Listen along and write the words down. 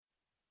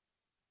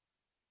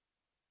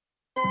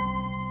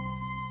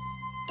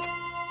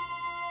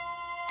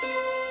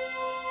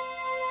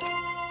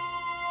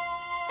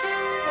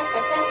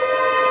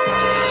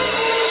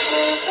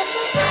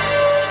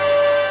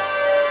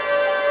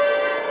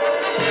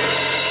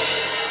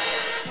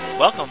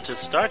Welcome to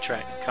Star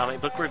Trek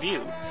Comic Book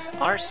Review.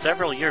 Our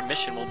several-year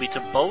mission will be to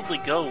boldly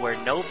go where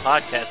no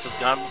podcast has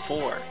gone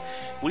before.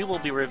 We will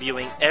be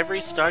reviewing every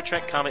Star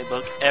Trek comic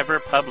book ever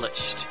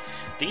published.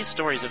 These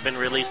stories have been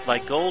released by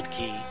Gold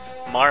Key,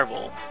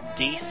 Marvel,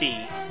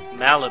 DC,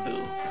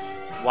 Malibu,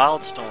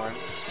 Wildstorm,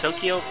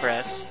 Tokyo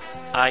Press,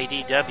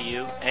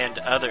 IDW, and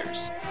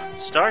others.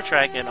 Star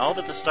Trek and all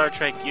that the Star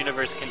Trek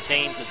universe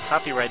contains is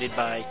copyrighted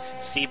by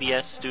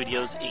CBS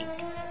Studios,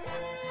 Inc.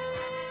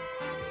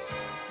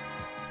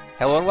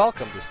 Hello and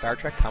welcome to Star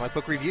Trek Comic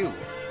Book Review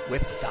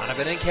with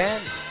Donovan and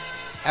Ken.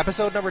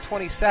 Episode number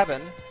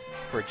 27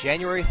 for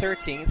January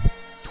 13th,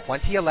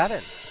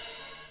 2011.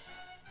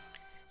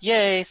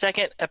 Yay,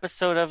 second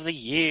episode of the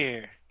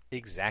year.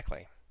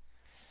 Exactly.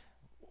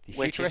 The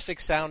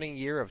futuristic sounding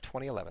year of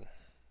 2011.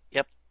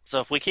 Yep. So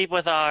if we keep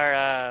with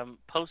our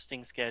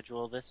posting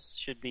schedule, this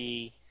should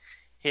be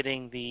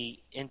hitting the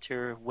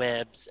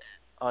interwebs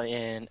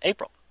in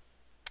April.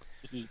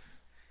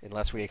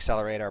 Unless we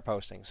accelerate our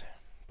postings.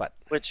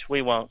 Which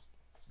we won't.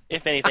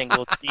 If anything,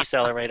 we'll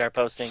decelerate our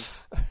posting.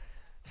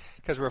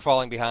 Because we're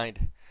falling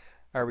behind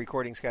our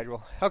recording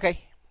schedule. Okay.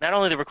 Not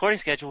only the recording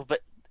schedule, but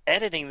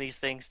editing these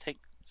things take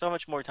so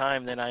much more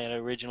time than I had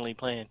originally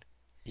planned.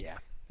 Yeah,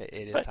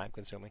 it is time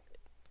consuming.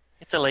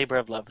 It's a labor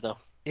of love, though.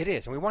 It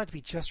is, and we want it to be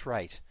just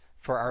right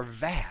for our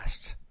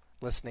vast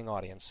listening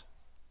audience.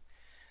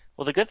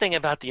 Well, the good thing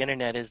about the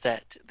internet is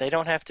that they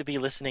don't have to be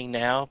listening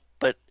now,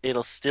 but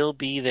it'll still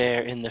be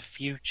there in the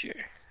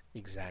future.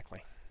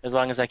 Exactly. As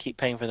long as I keep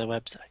paying for the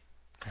website.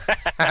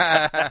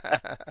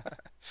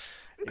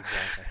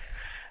 Exactly.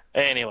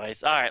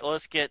 Anyways, all right, well,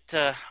 let's get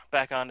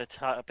back on the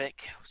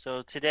topic.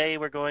 So today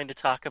we're going to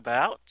talk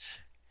about...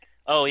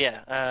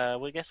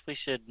 I guess we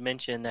should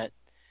mention that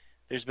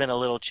there's been a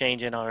little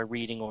change in our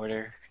reading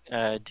order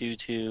due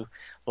to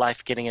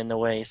life getting in the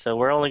way. So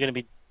we're only going to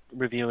be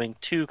reviewing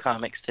 2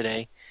 comics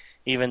today,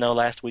 even though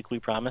last week we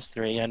promised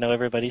 3. I know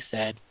everybody's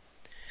sad.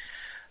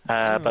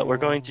 But we're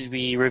going to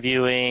be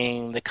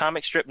reviewing the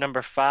comic strip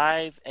number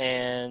 5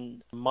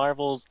 and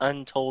Marvel's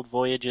Untold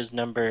Voyages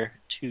number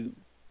 2.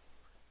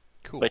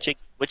 Cool.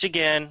 Which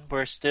again,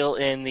 we're still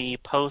in the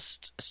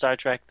post Star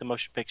Trek the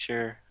Motion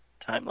Picture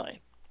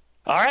timeline.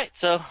 All right,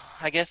 so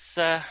I guess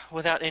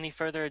without any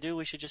further ado,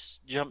 we should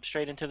just jump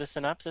straight into the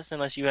synopsis,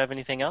 unless you have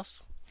anything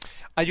else.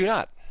 I do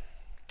not,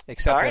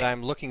 except that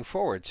I'm looking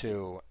forward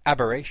to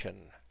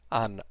Aberration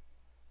on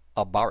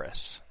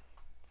Abaris.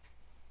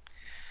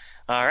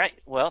 All right,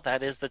 well,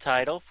 that is the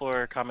title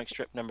for comic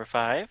strip number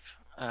 5.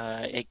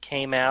 It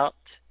came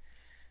out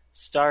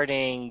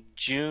starting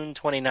June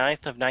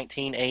 29th of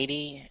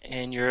 1980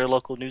 in your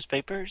local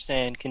newspapers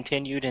and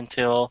continued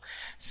until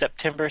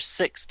September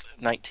 6th,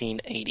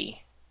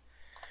 1980.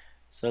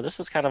 So this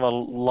was kind of a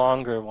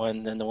longer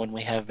one than the one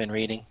we have been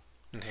reading.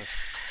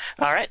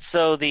 Mm-hmm. All right,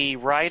 so the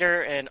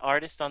writer and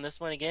artist on this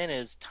one again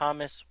is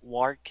Thomas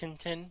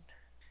Warkentin.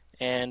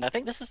 And I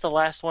think this is the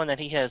last one that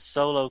he has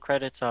solo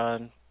credits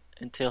on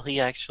until he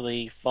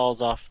actually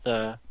falls off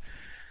the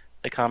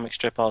comic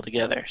strip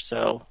altogether.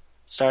 So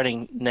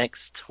starting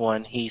next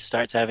one, he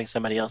starts having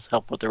somebody else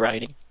help with the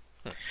writing.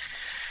 All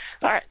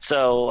right,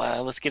 so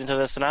let's get into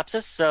the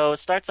synopsis. So it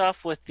starts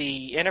off with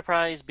the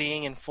Enterprise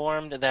being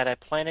informed that a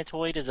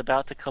planetoid is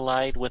about to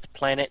collide with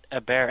planet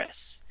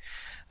Abaris.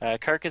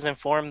 Kirk is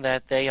informed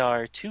that they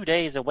are 2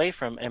 days away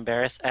from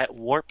Abaris at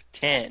Warp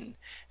 10,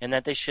 and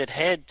that they should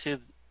head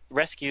to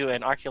rescue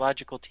an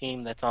archaeological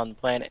team that's on the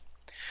planet.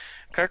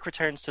 Kirk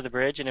returns to the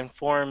bridge and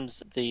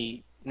informs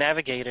the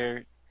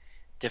navigator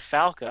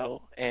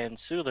DeFalco and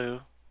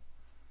Sulu.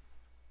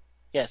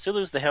 Yeah,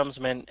 Sulu's the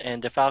helmsman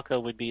and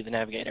DeFalco would be the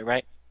navigator,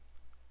 right?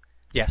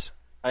 Yes.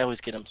 I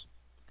always get them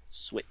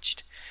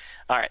switched.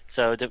 All right,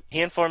 so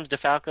he informs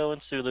DeFalco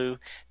and Sulu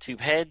to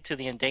head to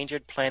the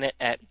endangered planet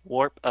at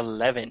Warp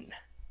 11.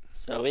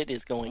 So it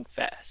is going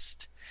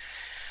fast.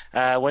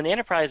 When the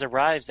Enterprise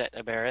arrives at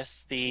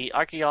Abaris, the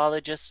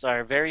archaeologists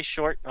are very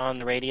short on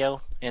the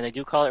radio, and they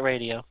do call it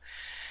radio,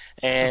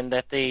 and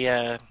that they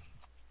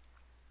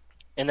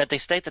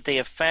state that they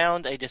have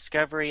found a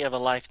discovery of a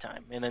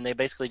lifetime, and then they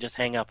basically just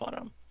hang up on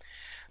them.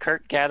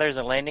 Kirk gathers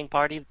a landing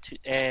party,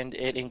 and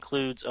it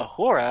includes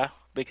Uhura,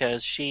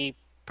 because she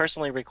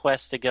personally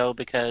requests to go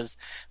because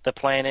the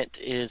planet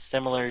is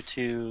similar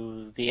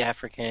to the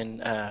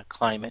African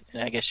climate,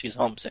 and I guess she's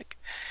homesick.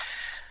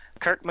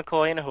 Kirk,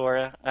 McCoy, and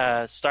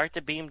Uhura start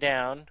to beam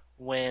down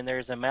when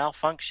there's a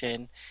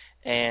malfunction,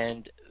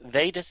 and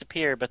they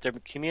disappear, but their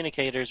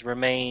communicators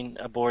remain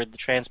aboard the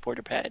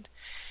transporter pad.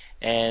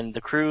 And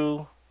the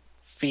crew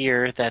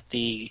fear that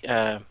the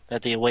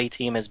away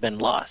team has been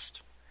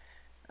lost.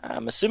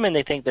 I'm assuming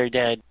they think they're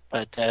dead,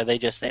 but they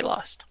just say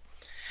lost.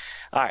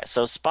 All right,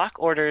 so Spock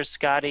orders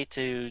Scotty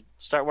to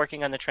start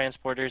working on the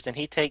transporters, and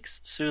he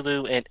takes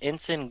Sulu and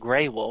Ensign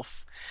Grey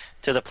Wolf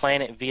to the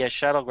planet via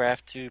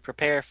shuttlecraft to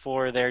prepare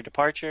for their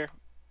departure,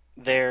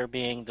 there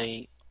being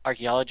the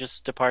archaeologist's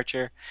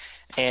departure,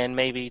 and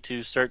maybe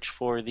to search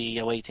for the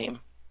away team.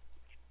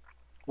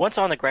 Once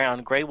on the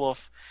ground, Grey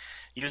Wolf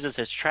uses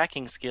his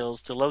tracking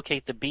skills to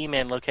locate the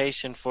B-Man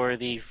location for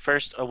the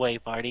first away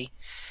party,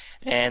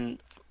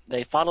 And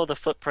they follow the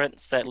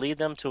footprints that lead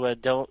them to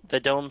the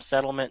dome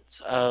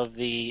settlements of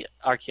the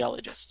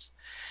archaeologists.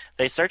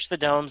 They search the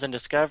domes and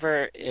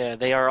discover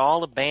they are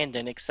all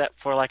abandoned except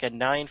for like a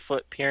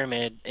 9-foot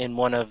pyramid in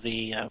one of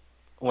the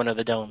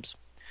domes.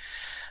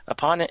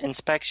 Upon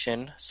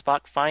inspection,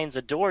 Spock finds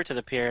a door to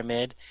the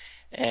pyramid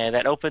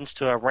that opens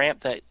to a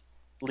ramp that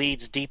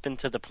leads deep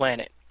into the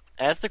planet.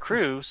 As the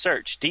crew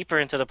search deeper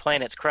into the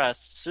planet's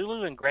crust,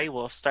 Sulu and Grey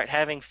Wolf start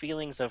having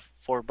feelings of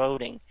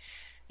foreboding.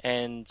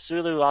 And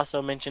Sulu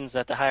also mentions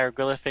that the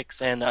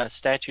hieroglyphics and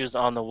statues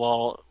on the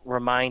wall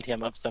remind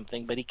him of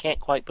something, but he can't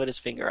quite put his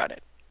finger on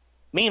it.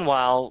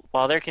 Meanwhile,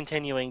 while they're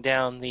continuing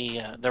down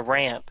the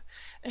ramp,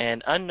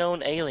 an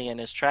unknown alien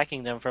is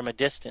tracking them from a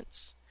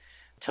distance,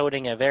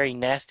 toting a very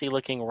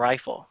nasty-looking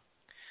rifle.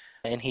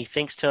 And he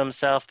thinks to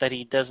himself that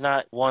he does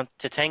not want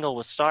to tangle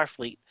with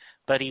Starfleet,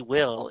 but he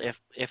will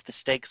if the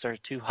stakes are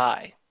too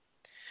high.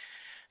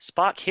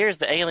 Spock hears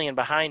the alien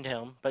behind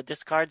him, but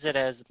discards it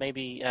as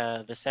maybe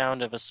the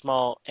sound of a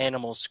small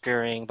animal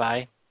scurrying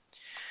by.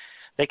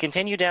 They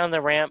continue down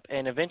the ramp,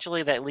 and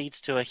eventually that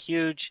leads to a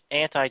huge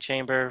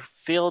antechamber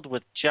filled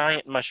with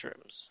giant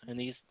mushrooms. And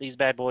these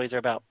bad boys are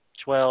about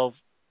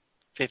 12,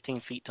 15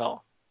 feet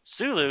tall.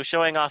 Sulu,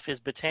 showing off his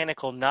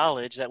botanical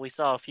knowledge that we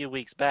saw a few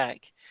weeks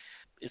back,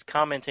 is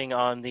commenting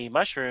on the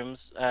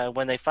mushrooms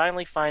when they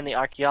finally find the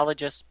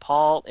archaeologists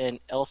Paul and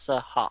Elsa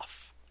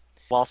Hoff.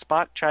 While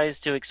Spock tries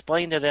to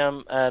explain to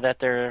them that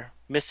they're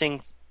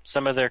missing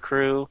some of their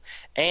crew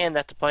and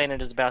that the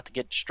planet is about to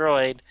get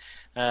destroyed,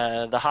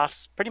 the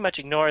Hoffs pretty much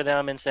ignore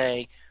them and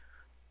say,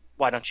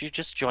 "Why don't you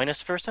just join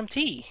us for some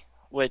tea?"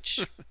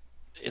 Which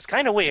is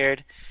kind of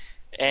weird.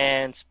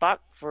 And Spock,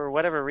 for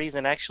whatever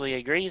reason, actually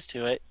agrees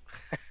to it,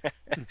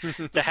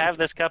 to have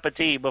this cup of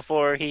tea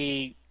before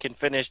he can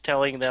finish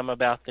telling them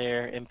about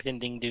their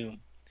impending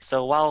doom.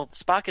 So while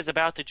Spock is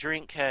about to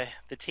drink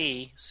the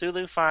tea,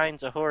 Sulu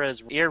finds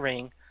Uhura's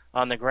earring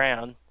on the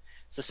ground,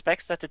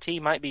 suspects that the tea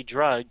might be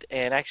drugged,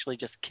 and actually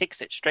just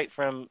kicks it straight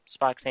from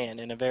Spock's hand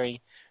in a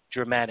very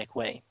dramatic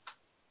way.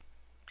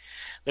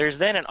 There's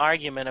then an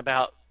argument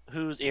about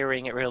whose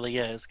earring it really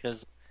is,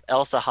 because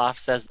Elsa Hoff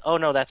says, "Oh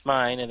no, that's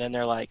mine," and then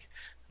they're like,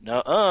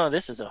 "No,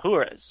 this is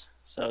Uhura's."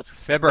 So it's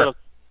Fibber.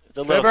 It's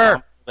a little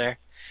conflict there.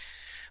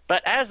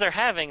 But as they're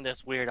having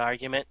this weird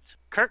argument,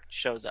 Kirk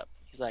shows up.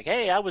 He's like,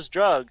 "Hey, I was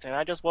drugged and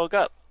I just woke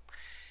up."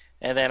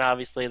 And then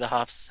obviously the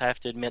Hoffs have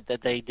to admit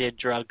that they did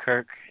drug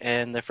Kirk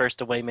in the first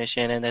away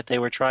mission and that they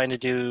were trying to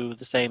do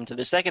the same to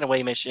the second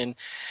away mission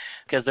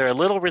because they're a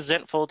little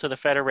resentful to the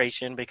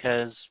Federation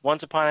because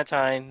once upon a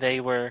time they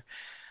were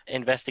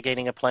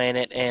investigating a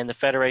planet and the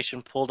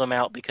Federation pulled them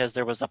out because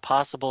there was a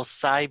possible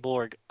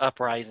cyborg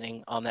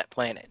uprising on that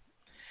planet.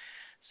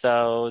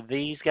 So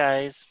these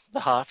guys,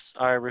 the Hoffs,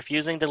 are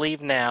refusing to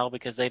leave now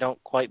because they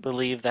don't quite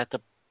believe that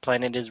the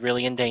planet is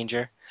really in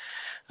danger.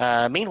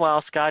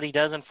 Meanwhile, Scotty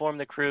does inform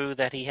the crew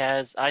that he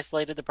has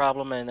isolated the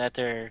problem and that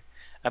they're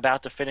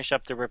about to finish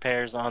up the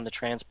repairs on the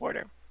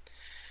transporter.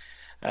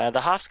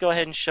 The Hoffs go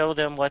ahead and show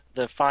them what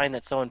the find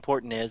that's so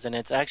important is, and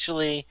it's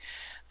actually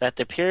that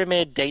the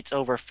pyramid dates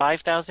over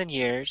 5,000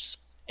 years,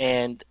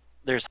 and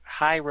there's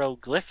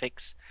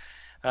hieroglyphics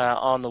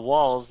on the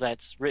walls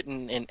that's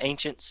written in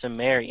ancient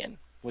Sumerian,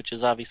 which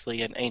is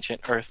obviously an ancient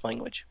Earth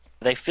language.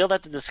 They feel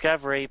that the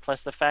discovery,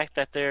 plus the fact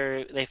that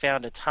they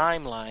found a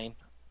timeline,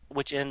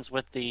 which ends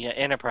with the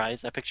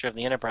Enterprise, a picture of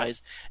the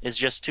Enterprise, is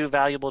just too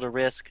valuable to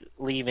risk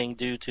leaving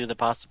due to the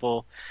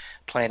possible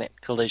planet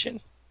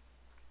collision.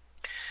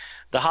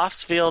 The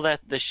Hoffs feel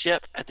that the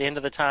ship at the end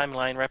of the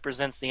timeline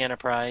represents the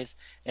Enterprise,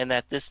 and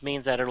that this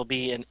means that it'll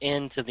be an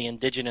end to the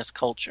indigenous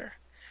culture.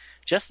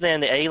 Just then,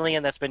 the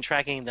alien that's been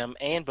tracking them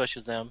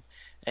ambushes them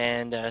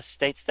and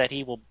states that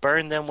he will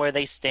burn them where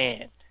they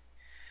stand.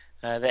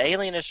 The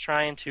alien is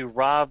trying to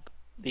rob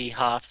the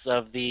Hoffs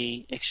of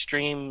the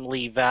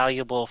extremely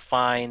valuable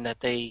find that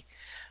they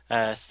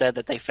said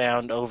that they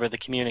found over the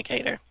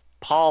communicator.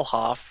 Paul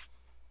Hoff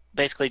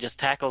basically just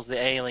tackles the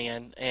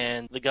alien,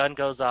 and the gun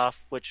goes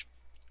off, which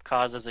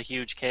causes a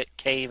huge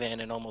cave-in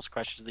and almost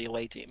crushes the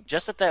away team.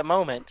 Just at that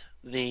moment,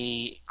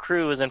 the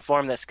crew is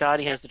informed that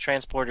Scotty has the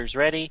transporters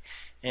ready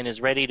and is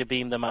ready to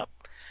beam them up.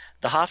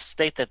 The Hoffs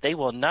state that they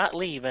will not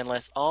leave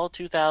unless all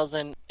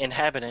 2,000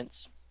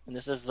 inhabitants, and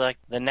this is like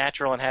the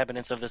natural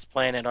inhabitants of this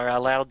planet, are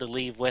allowed to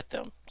leave with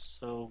them.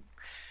 So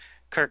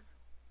Kirk,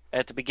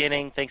 at the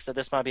beginning, thinks that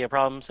this might be a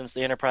problem since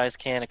the Enterprise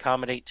can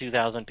accommodate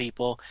 2,000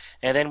 people,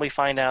 and then we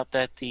find out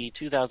that the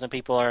 2,000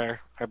 people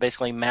are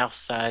basically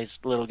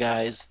mouse-sized little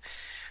guys.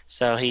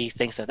 So he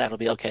thinks that that'll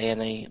be okay,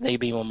 and they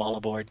beam them all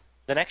aboard.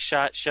 The next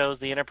shot shows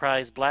the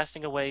Enterprise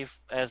blasting away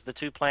as the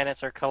two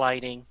planets are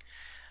colliding.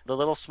 The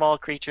little small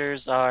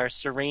creatures are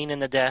serene in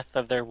the death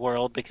of their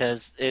world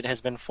because it has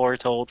been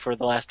foretold for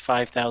the last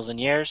 5,000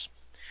 years.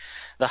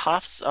 The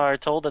Hoffs are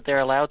told that they're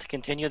allowed to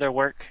continue their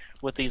work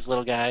with these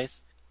little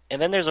guys.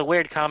 And then there's a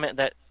weird comment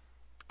that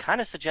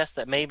kind of suggests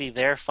that maybe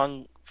they're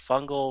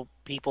fungal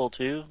people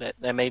too,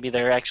 that maybe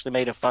they're actually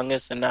made of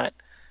fungus and not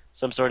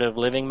some sort of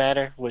living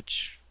matter,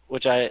 which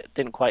I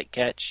didn't quite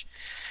catch.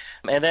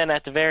 And then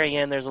at the very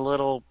end, there's a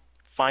little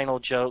final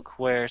joke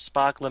where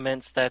Spock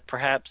laments that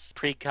perhaps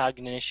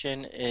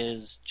precognition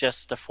is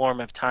just a form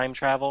of time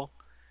travel.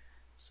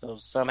 So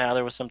somehow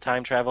there was some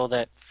time travel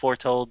that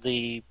foretold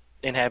the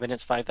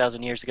inhabitants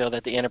 5,000 years ago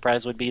that the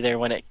Enterprise would be there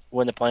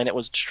when the planet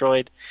was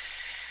destroyed.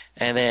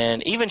 And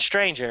then, even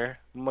stranger,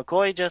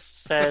 McCoy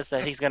just says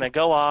that he's going to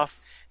go off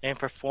and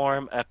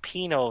perform a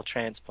penile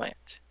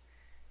transplant.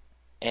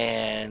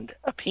 And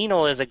a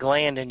penile is a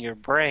gland in your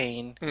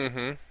brain.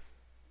 Mm-hmm.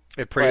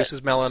 It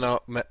produces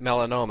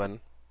melanomen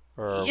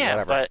or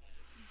whatever.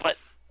 But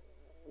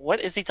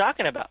what is he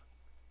talking about?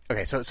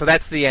 Okay, so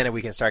that's the end, and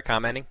we can start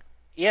commenting.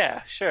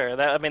 Yeah, sure.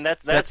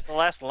 That's the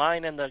last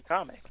line in the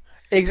comic.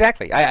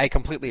 Exactly. I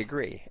completely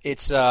agree.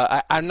 It's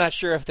I'm not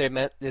sure if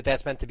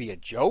that's meant to be a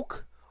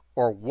joke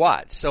or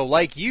what. So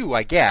like you,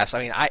 I guess.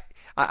 I mean,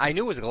 I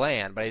knew it was a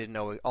gland, but I didn't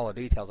know all the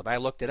details of it. I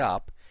looked it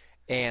up,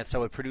 and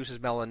so it produces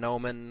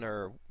melanomen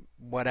or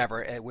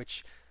whatever,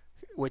 which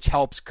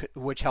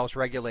helps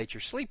regulate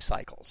your sleep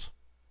cycles.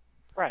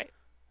 Right.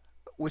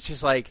 Which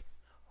is like,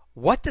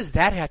 what does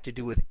that have to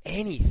do with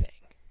anything?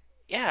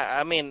 Yeah,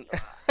 I mean,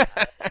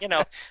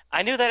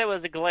 I knew that it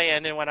was a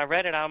gland, and when I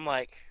read it, I'm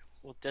like,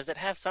 well, does it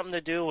have something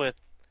to do with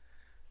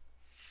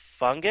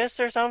fungus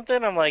or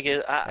something? I'm like,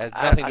 it has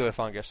nothing to do with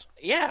fungus.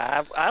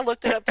 Yeah, I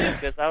looked it up too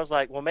because I was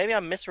like, well, maybe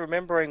I'm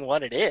misremembering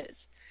what it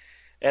is.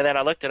 And then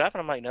I looked it up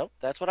and I'm like, nope,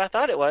 that's what I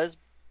thought it was.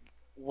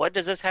 What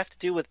does this have to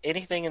do with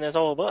anything in this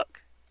whole book?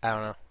 I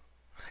don't know.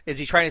 Is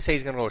he trying to say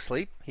he's going to go to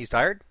sleep? He's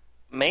tired?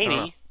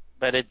 Maybe,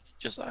 but it's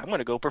just, I'm going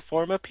to go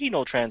perform a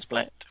penile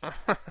transplant.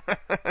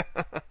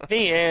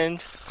 The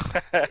end.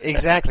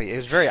 Exactly. It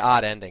was a very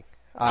odd ending.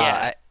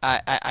 Yeah.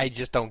 I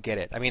just don't get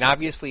it. I mean,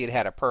 obviously it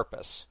had a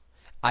purpose.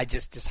 I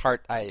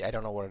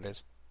don't know what it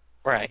is.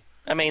 Right.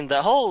 I mean,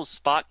 the whole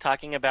Spock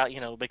talking about,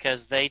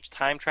 because they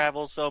time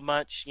travel so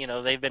much,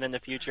 they've been in the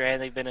future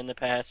and they've been in the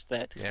past,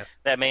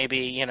 that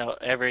maybe,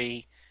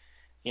 every,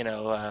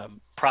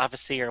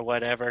 prophecy or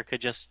whatever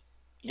could just,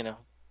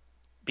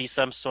 be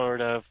some sort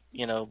of,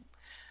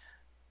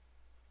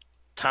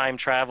 time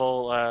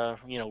travel,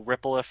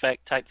 ripple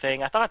effect type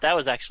thing. I thought that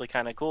was actually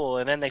kind of cool.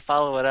 And then they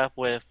follow it up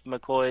with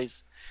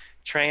McCoy's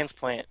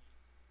transplant.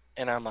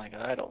 And I'm like,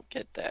 I don't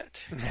get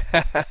that.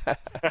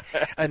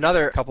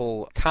 Another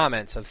couple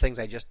comments of things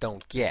I just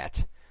don't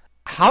get.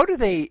 How do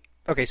they...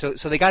 Okay, so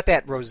they got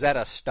that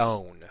Rosetta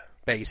Stone,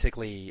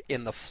 basically,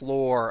 in the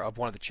floor of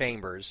one of the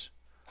chambers,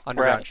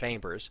 underground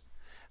chambers,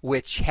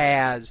 which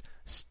has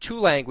 2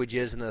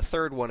 languages, and the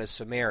third one is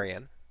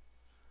Sumerian.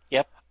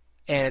 Yep.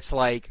 And it's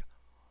like,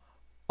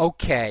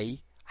 okay,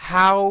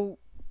 how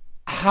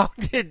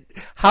did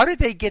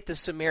they get the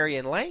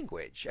Sumerian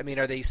language? I mean,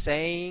 are they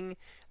saying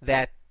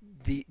that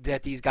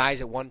these guys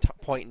at one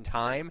point in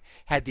time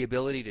had the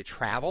ability to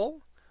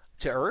travel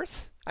to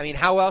Earth? I mean,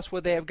 how else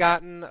would they have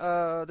gotten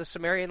the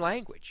Sumerian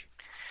language?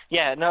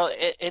 Yeah, no,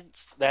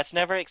 that's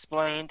never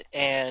explained.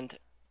 And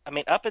I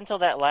mean, up until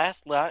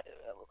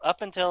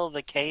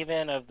the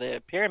cave-in of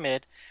the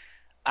pyramid,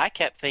 I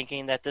kept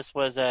thinking that this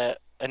was an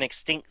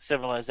extinct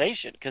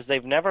civilization because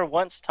they've never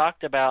once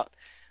talked about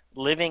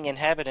living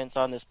inhabitants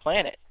on this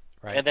planet.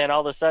 Right. And then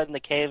all of a sudden the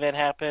cave-in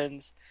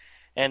happens.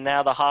 And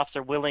now the Hoffs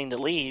are willing to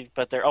leave,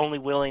 but they're only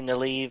willing to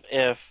leave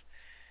if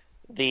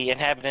the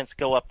inhabitants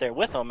go up there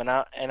with them. And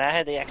I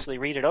had to actually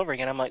read it over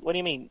again. I'm like, what do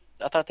you mean?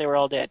 I thought they were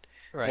all dead.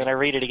 Right. Then I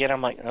read it again.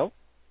 I'm like, nope,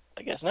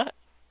 I guess not.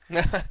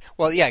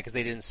 Well, yeah, because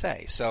they didn't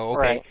say. So,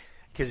 okay.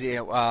 Because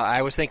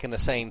I was thinking the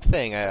same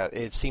thing.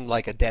 It seemed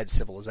like a dead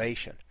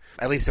civilization.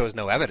 At least there was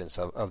no evidence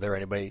of there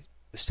anybody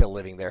still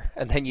living there.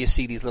 And then you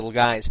see these little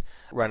guys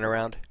running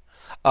around.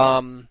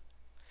 So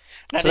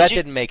that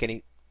didn't make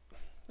any...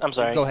 I'm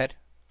sorry. Go ahead.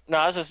 No,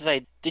 I was just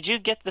going to say, did you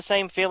get the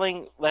same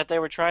feeling that they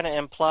were trying to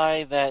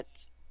imply that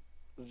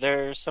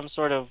there's some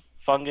sort of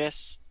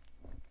fungus,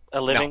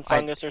 a living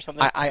fungus or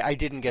something? I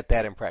didn't get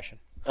that impression.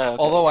 Oh, okay.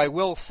 Although I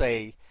will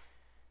say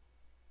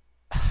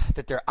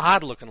that they're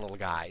odd-looking little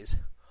guys.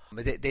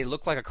 They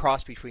look like a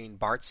cross between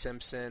Bart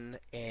Simpson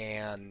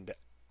and,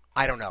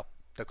 I don't know,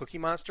 the Cookie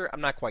Monster?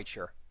 I'm not quite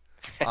sure.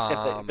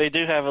 They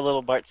do have a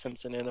little Bart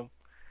Simpson in them.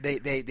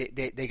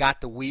 They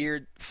got the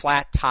weird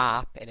flat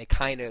top, and it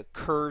kind of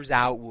curves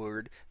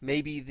outward.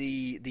 Maybe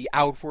the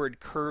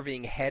outward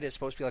curving head is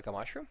supposed to be like a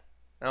mushroom?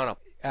 I don't know.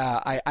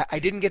 I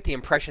didn't get the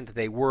impression that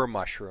they were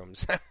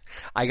mushrooms.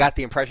 I got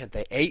the impression that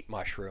they ate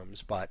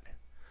mushrooms,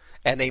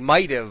 and they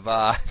might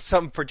have,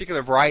 some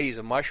particular varieties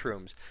of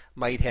mushrooms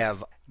might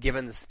have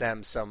given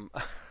them some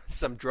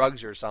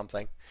drugs or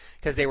something,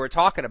 because they were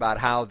talking about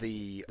how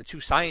the 2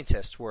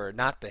 scientists were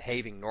not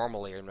behaving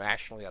normally or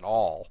rationally at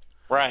all.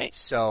 Right.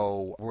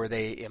 So were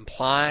they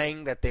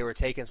implying that they were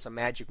taking some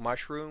magic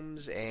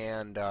mushrooms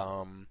and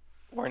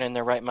weren't in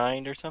their right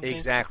mind or something?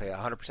 Exactly,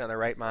 100% in their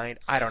right mind.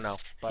 I don't know.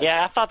 But,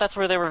 yeah, I thought that's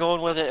where they were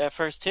going with it at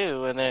first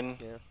too, and then.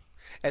 Yeah.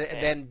 And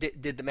then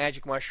did the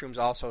magic mushrooms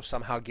also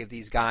somehow give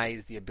these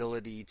guys the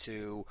ability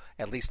to,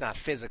 at least not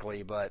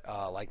physically, but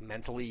like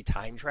mentally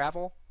time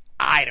travel?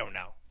 I don't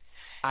know.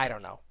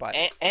 But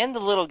and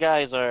the little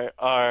guys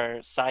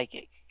are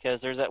psychic,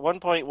 because there's at one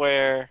point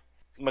where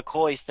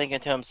McCoy's thinking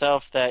to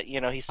himself that,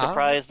 he's Ah,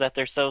 surprised that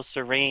they're so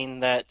serene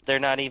that they're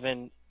not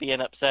even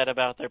being upset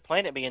about their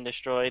planet being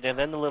destroyed. And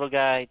then the little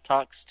guy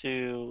talks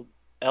to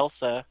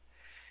Elsa,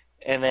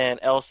 and then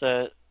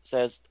Elsa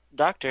says,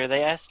 "Doctor,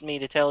 they asked me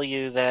to tell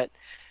you that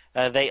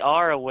they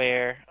are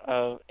aware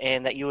of,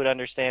 and that you would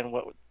understand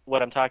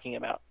what I'm talking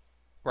about."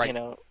 right.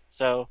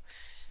 So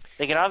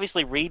they can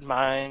obviously read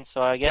minds.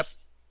 So I Yep.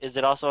 guess, is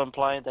it also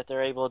implying that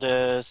they're able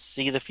to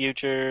see the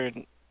future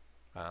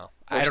Well,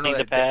 or I don't see know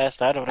the that.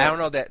 past? I don't I know. don't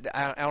know that.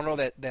 I don't know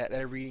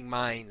that reading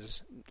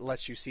minds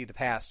lets you see the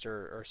past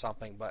or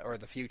something, or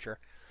the future.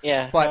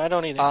 Yeah, no, But I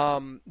don't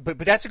either. but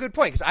that's a good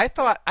point because I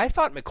thought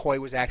McCoy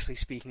was actually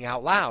speaking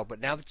out loud. But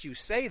now that you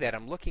say that,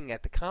 I'm looking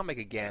at the comic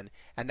again,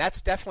 and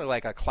that's definitely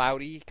like a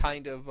cloudy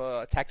kind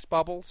of text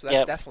bubble. So that's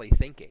Yep. definitely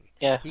thinking.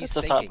 Yeah, He's it's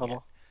a thought thinking it.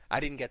 bubble. I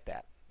didn't get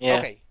that. Yeah.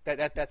 Okay,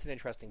 that's an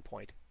interesting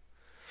point.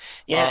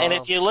 Yeah, and if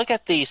Um, you look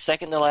at the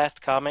second to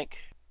last comic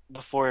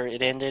before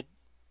it ended,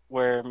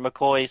 where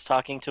McCoy's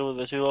talking to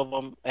the two of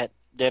them at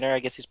dinner, I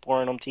guess he's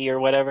pouring them tea or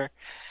whatever,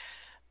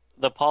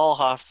 the Paul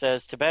Hoff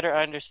says, "To better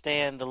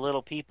understand the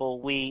little people,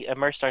 we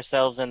immersed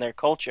ourselves in their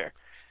culture."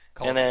 And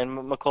culture. then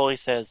McCoy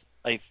says,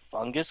 "A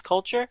fungus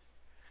culture?"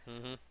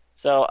 Hmm.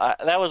 So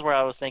that was where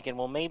I was thinking,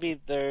 well, maybe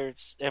they're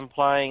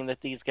implying that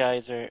these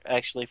guys are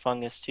actually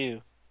fungus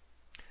too.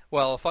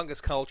 Well, a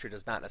fungus culture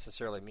does not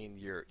necessarily mean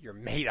you're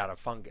made out of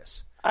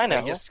fungus. I It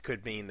know. just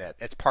could mean that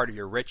it's part of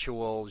your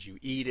rituals. You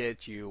eat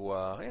it.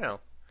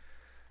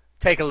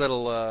 Take a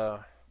little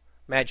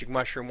magic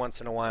mushroom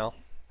once in a while.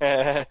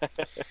 It's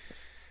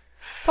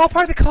all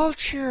part of the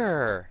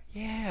culture.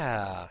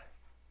 Yeah.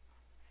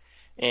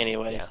 Yeah.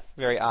 Anyways,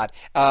 Very odd.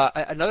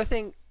 Another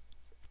thing,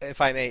 if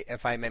I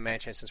may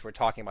mention, since we're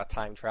talking about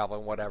time travel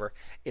and whatever,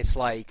 it's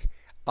like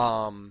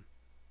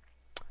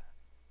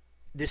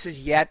this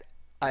is yet,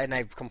 and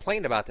I've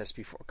complained about this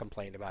before.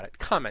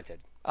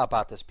 Commented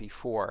about this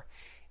before.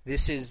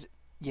 This is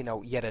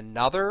yet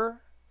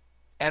another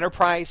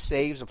Enterprise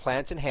saves the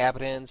planet's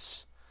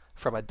inhabitants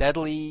from a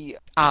deadly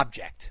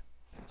object.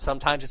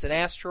 Sometimes it's an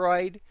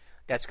asteroid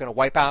that's going to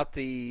wipe out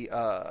the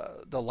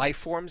life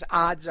forms.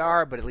 Odds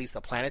are, but at least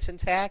the planet's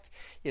intact.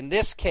 In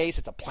this case,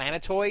 it's a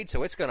planetoid,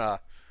 so it's going to.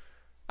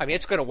 I mean,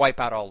 it's going to wipe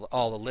out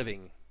all the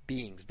living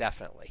beings,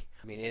 definitely.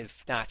 I mean,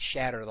 if not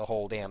shatter the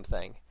whole damn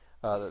thing,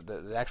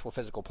 the actual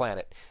physical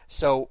planet.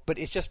 So, but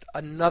it's just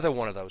another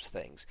one of those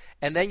things.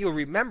 And then you'll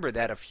remember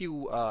that a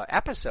few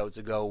episodes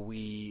ago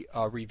we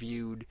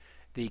reviewed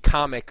the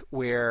comic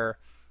where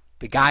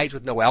the guys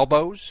with no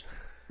elbows,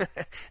 the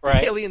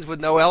right? aliens with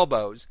no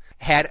elbows,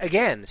 had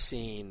again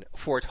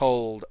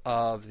foretold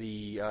of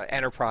the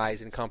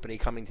Enterprise and company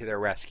coming to their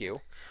rescue.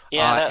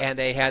 Yeah, And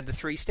they had the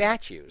three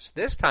statues.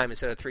 This time,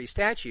 instead of three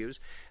statues,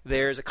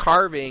 there's a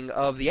carving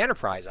of the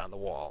Enterprise on the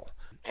wall.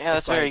 yeah,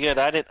 It's that's very like,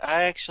 good.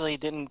 I actually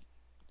didn't.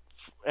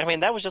 I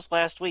mean, that was just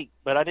last week,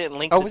 but I didn't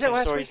link oh, the was that two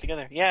last stories week?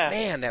 together. Yeah,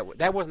 Man,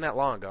 that wasn't that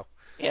long ago.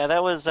 yeah,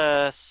 that was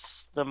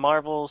the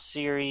Marvel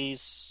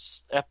series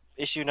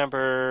issue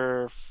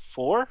number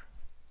 4.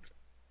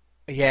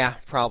 Yeah,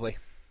 probably.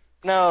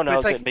 No, But no,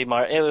 it's it couldn't be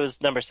It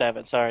was number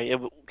 7. Sorry,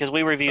 because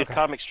we reviewed okay.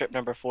 comic strip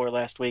number 4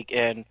 last week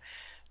and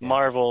Yeah.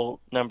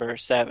 Marvel number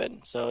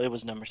 7, so it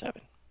was number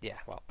 7. Yeah,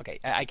 well, okay.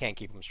 I can't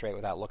keep them straight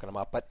without looking them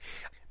up, but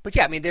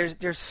yeah, I mean,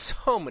 there's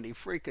so many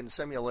freaking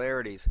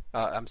similarities.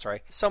 I'm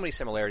sorry, so many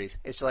similarities.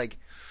 It's like,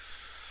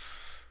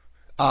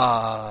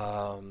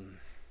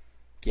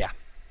 yeah,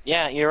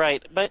 Yeah, you're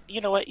right. But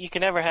you know what? You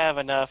can never have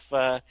enough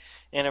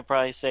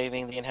Enterprise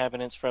saving the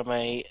inhabitants from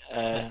a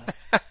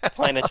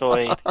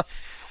planetoid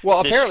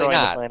well, apparently destroying the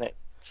not, planet.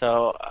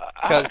 So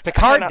because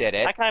Picard did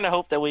it. I kind of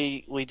hope that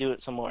we do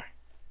it some more.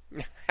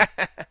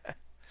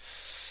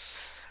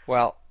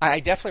 Well,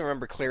 I definitely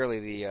remember clearly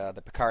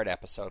the Picard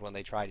episode when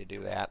they tried to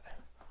do that.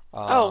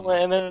 Oh,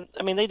 and then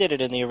I mean they did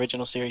it in the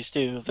original series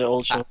too, the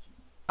old show.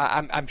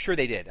 I'm sure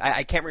they did.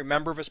 I can't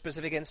remember of a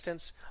specific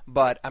instance,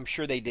 but I'm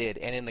sure they did.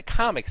 And in the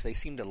comics, they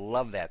seem to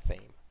love that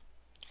theme.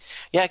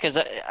 Yeah, because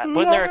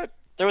when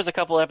there was a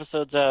couple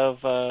episodes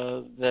of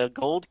the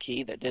Gold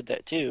Key that did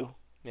that too.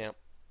 Yeah,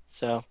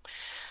 So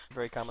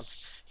very common.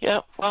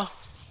 yeah, well,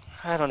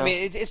 I don't know. I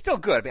mean, it's still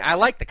good. I mean, I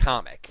like the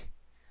comic.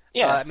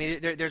 Yeah, I mean,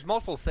 there's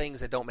multiple things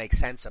that don't make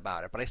sense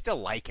about it, but I still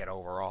like it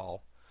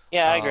overall.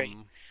 yeah, I agree.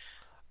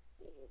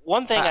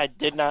 One thing I- I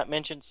did not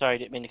mention, sorry, I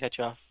didn't mean to cut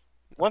you off.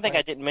 One thing Go I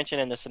ahead. didn't mention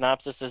in the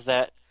synopsis is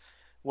that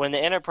when the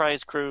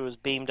Enterprise crew is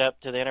beamed up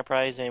to the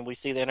Enterprise and we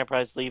see the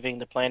Enterprise leaving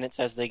the planets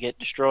as they get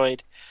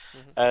destroyed,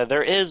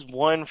 there is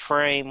one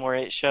frame where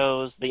it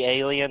shows the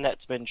alien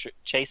that's been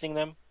chasing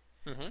them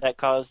Mhm. that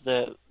caused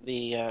the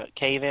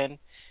cave in.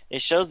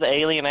 It shows the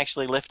alien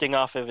actually lifting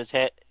off his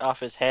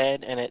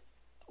head, and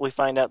we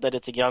find out that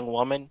it's a young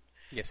woman.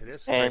 Yes, it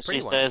is. Very And pretty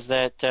she one. says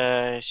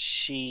that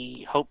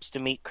she hopes to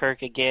meet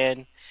Kirk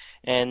again,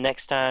 and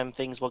next time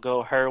things will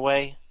go her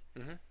way.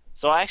 Mhm.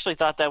 So I actually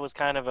thought that was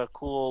kind of a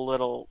cool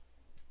little,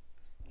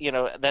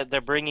 that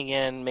they're bringing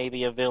in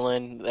maybe a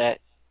villain that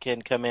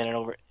can come in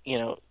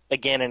and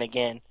again and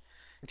again,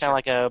 kind Sure. of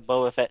like a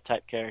Boba Fett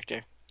type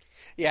character.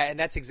 Yeah, and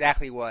that's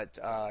exactly what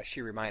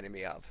she reminded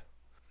me of.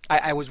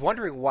 I was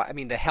wondering why. I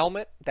mean, the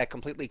helmet that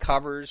completely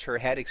covers her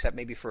head except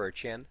maybe for her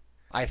chin,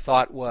 I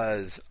thought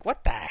was,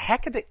 what the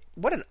heck?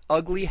 What an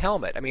ugly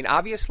helmet. I mean,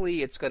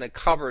 obviously it's going to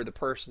cover the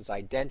person's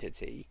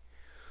identity,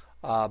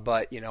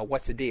 but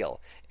what's the deal?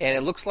 And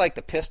it looks like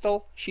the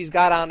pistol she's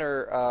got on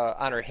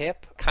her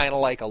hip, kind of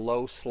like a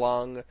low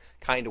slung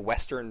kind of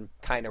Western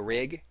kind of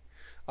rig.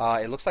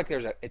 It looks like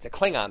it's a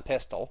Klingon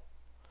pistol,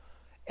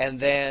 and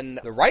then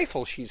the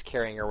rifle she's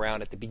carrying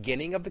around at the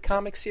beginning of the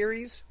comic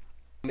series,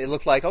 it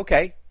looked like,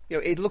 okay.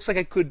 It looks like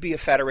it could be a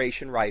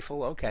Federation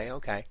rifle.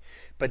 Okay.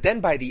 But then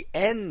by the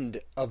end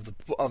of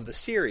the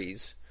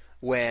series,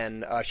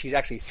 when she's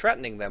actually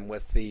threatening them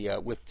with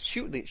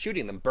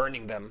shooting them,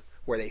 burning them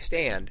where they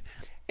stand,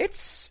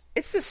 it's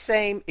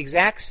the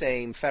exact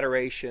same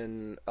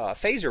Federation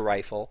phaser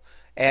rifle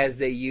as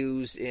they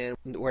use in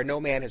Where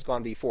No Man Has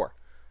Gone Before.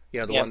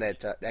 The one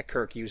that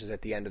Kirk uses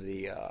at the end of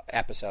the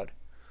episode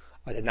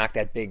to knock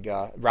that big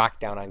rock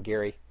down on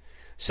Gary.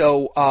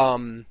 So.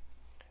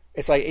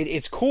 It's like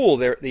it's cool.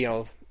 They're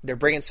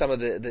bringing some of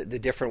the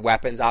different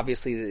weapons.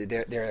 Obviously,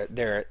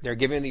 they're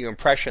giving you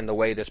impression the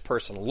way this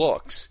person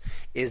looks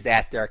is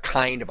that they're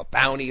kind of a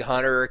bounty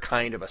hunter,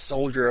 kind of a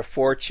soldier of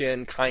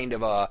fortune, kind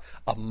of a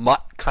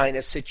mutt kind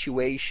of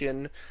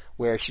situation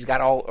where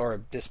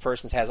this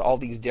person has all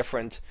these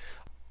different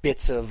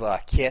bits of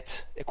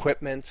kit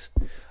equipment.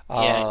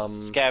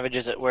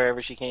 Scavenges it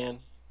wherever she can.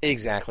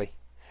 Exactly.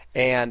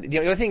 And the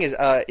other thing is,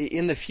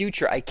 in the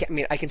future, I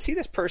can see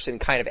this person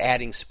kind of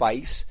adding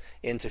spice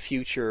into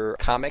future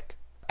comic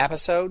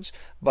episodes,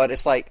 but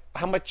it's like,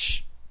 how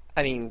much?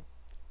 I mean,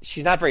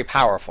 she's not very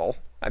powerful.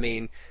 I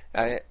mean,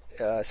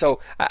 so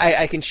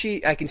I can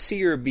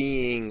see her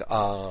being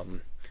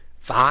Vaj.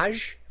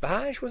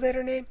 Vaj, was that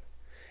her name?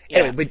 Yeah.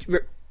 Anyway,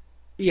 but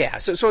yeah,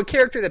 so a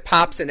character that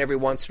pops in every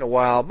once in a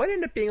while might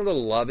end up being a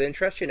little love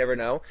interest. You never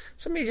know.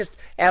 Somebody just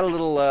add a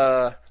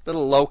little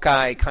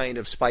Loki kind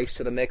of spice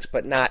to the mix,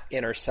 but not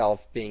in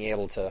herself being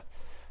able to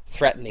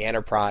threaten the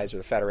Enterprise or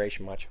the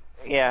Federation much.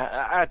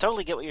 Yeah, I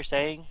totally get what you're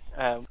saying.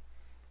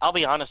 I'll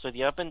be honest with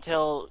you. Up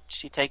until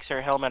she takes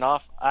her helmet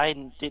off, I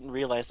didn't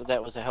realize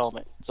that was a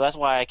helmet. So that's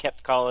why I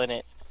kept calling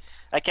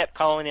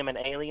him an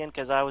alien,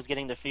 because I was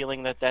getting the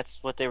feeling that that's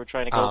what they were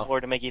trying to go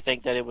for, to make you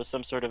think that it was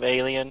some sort of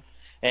alien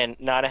and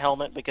not a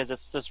helmet, because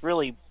it's this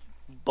really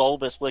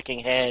bulbous-looking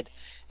head,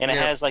 and it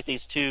has like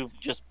these two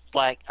just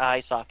black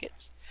eye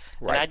sockets.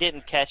 Right. And I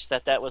didn't catch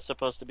that was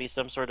supposed to be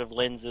some sort of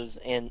lenses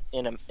in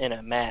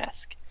a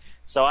mask.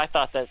 So I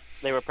thought that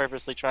they were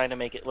purposely trying to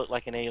make it look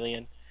like an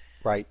alien.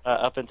 Right.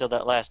 Up until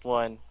that last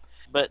one.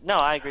 But no,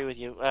 I agree with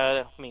you.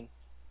 I mean,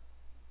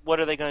 what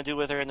are they going to do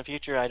with her in the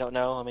future? I don't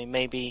know. I mean,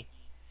 maybe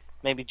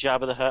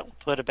Jabba the Hutt will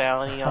put a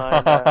bounty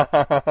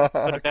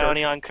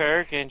on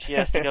Kirk, and she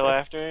has to go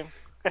after him.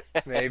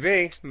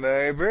 maybe.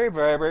 But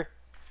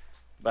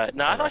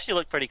no, I thought she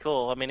looked pretty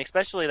cool. I mean,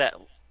 especially that.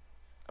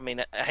 I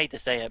mean, I hate to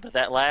say it, but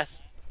that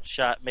last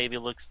shot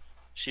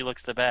she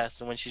looks the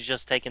best, and when she's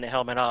just taking the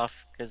helmet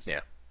off, because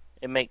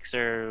it makes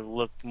her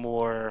look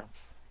more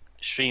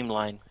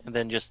streamlined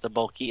than just the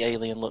bulky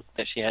alien look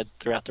that she had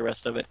throughout the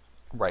rest of it.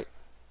 Right.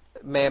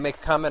 May I make a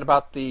comment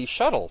about the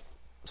shuttle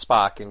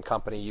Spock and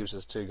company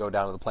uses to go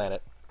down to the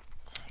planet?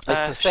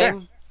 It's the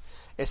same. Sure.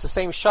 It's the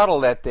same shuttle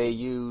that they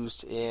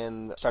used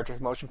in Star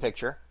Trek Motion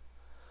Picture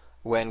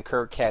when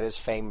Kirk had his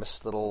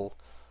famous little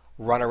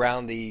run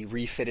around the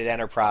refitted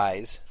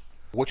Enterprise,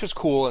 which was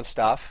cool and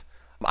stuff.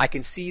 I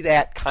can see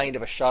that kind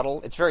of a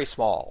shuttle. It's very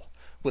small,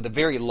 with a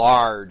very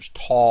large,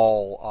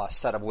 tall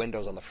set of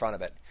windows on the front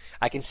of it.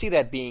 I can see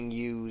that being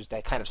used,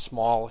 that kind of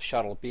small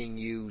shuttle being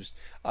used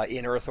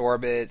in Earth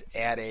orbit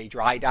at a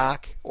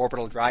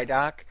orbital dry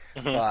dock.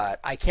 Mm-hmm. But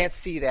I can't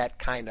see that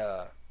kind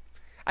of...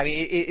 I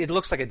mean, it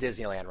looks like a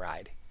Disneyland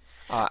ride.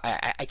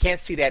 I can't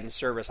see that in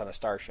service on a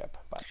starship.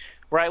 But.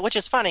 Right, which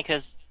is funny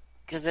because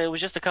it was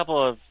just a couple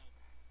of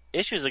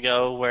issues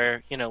ago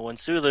where, when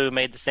Sulu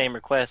made the same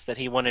request that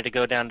he wanted to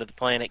go down to the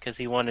planet because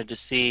he wanted to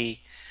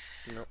see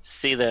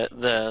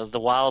the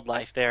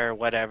wildlife there or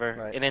whatever.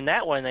 Right. And in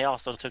that one, they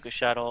also took a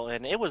shuttle,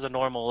 and it was a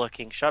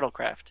normal-looking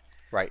shuttlecraft.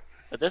 Right.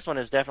 But this one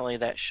is definitely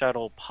that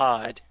shuttle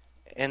pod.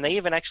 And they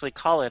even actually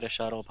call it a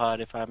shuttle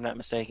pod, if I'm not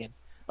mistaken.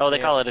 Oh, they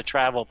call it a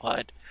travel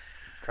pod.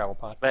 Travel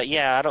pod. But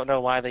yeah, I don't know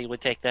why they would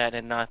take that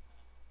and not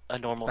a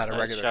normal not a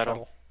regular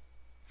shuttle.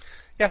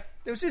 Yeah,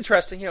 it was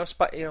interesting,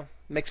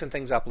 mixing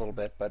things up a little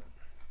bit, but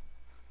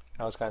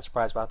I was kind of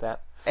surprised about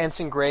that.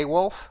 Ensign Grey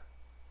Wolf.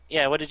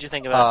 Yeah, what did you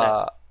think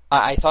about that?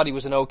 I thought he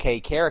was an okay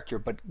character,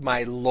 but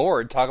my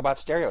lord, talk about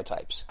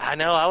stereotypes. I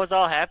know, I was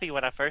all happy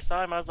when I first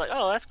saw him. I was like,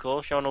 oh, that's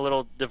cool, showing a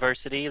little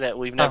diversity that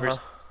we've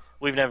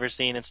never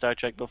seen in Star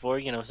Trek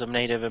before, some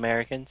Native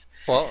Americans.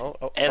 Well,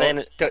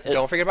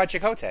 don't forget about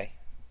Chakotay.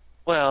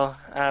 Well,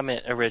 I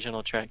meant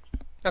original Trek.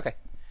 Okay.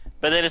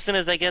 But then as soon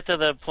as they get to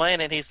the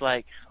planet, he's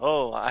like,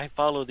 oh, I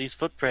follow these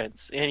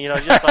footprints. And,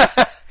 just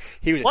like...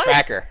 he was a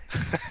tracker.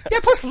 Yeah,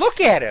 plus look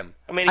at him.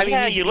 I mean,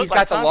 you look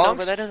like Tonto,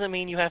 but that doesn't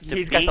mean you have to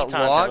be Tonto. He's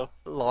got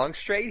the long,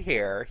 straight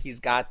hair. He's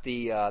got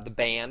the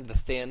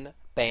thin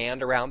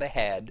band around the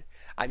head.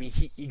 I mean,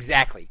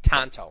 exactly,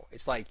 Tonto.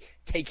 It's like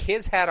take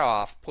his head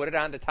off, put it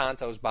onto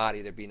Tonto's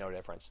body. There'd be no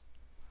difference.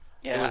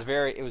 Yeah.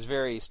 It was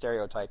very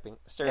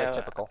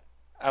stereotypical.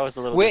 I was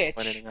a little Which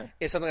disappointed in that.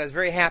 is something I was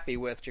very happy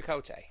with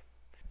Chakotay.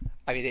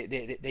 I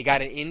mean, they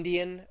got an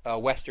Indian,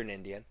 Western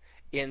Indian,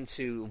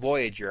 into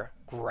Voyager.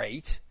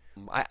 Great.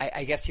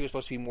 I guess he was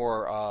supposed to be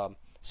more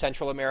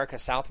Central America,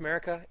 South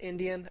America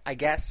Indian, I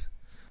guess.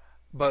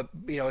 But,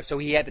 so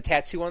he had the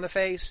tattoo on the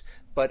face.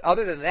 But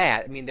other than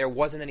that, I mean, there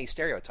wasn't any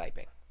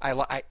stereotyping.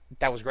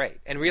 That was great.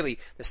 And really,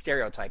 the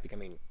stereotyping, I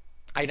mean,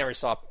 I never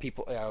saw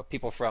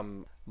people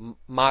from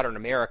modern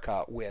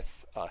America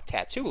with a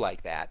tattoo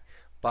like that.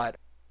 But,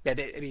 yeah,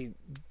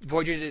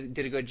 Voyager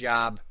did a good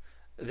job.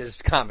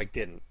 This comic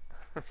didn't.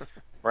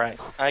 Right.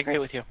 I agree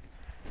with you.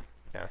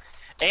 Yeah.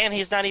 And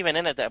he's not even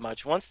in it that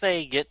much. Once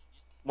they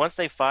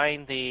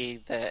find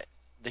the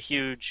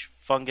huge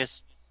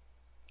fungus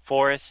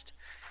forest,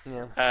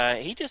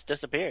 he just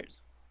disappears.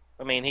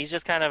 I mean, he's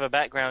just kind of a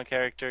background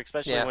character,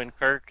 especially when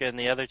Kirk and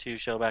the other two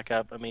show back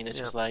up. I mean, it's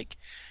just like,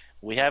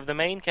 we have the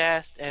main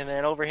cast, and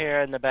then over here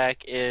in the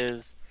back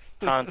is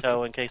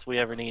Tonto in case we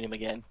ever need him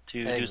again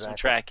to do some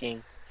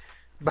tracking.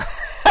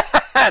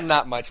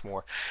 Not much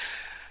more.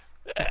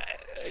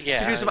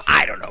 Yeah. To do some,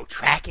 I don't know,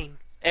 tracking.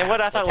 And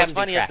what I thought was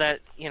funny is that,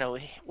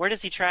 where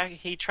does he track?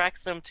 He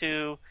tracks them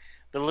to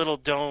the little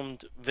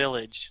domed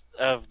village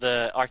of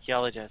the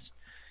archaeologists.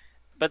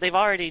 But they've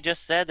already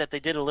just said that they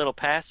did a little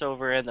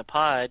Passover in the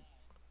pod,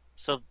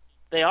 so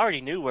they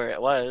already knew where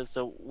it was.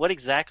 So what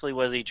exactly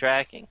was he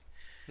tracking?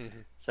 Mm-hmm.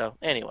 So,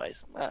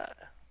 anyways,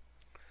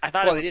 I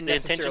thought the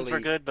intentions were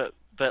good, but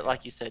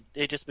like you said,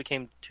 it just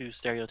became too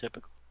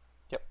stereotypical.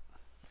 Yep.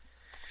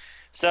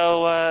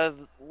 So,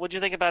 what'd you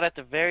think about at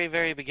the very,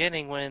 very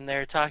beginning when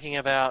they're talking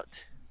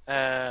about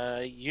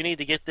you need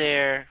to get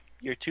there,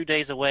 you're 2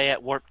 days away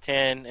at Warp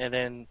 10, and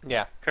then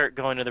Kirk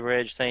going to the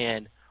bridge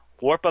saying,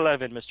 Warp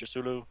 11, Mr.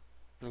 Sulu.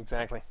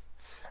 Exactly.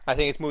 I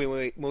think it's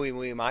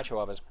muy macho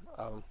of us.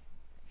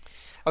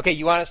 Okay,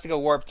 you want us to go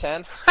Warp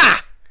 10?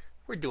 Ha!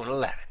 We're doing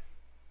 11.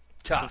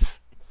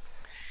 Tough.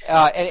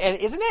 And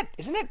isn't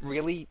it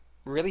really,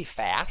 really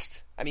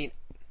fast? I mean,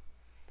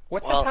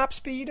 what's the top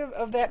speed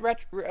of that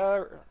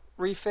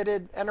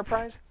refitted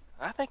Enterprise?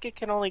 I think it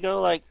can only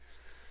go like...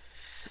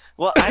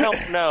 Well, I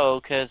don't know,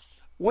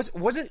 because...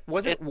 Wasn't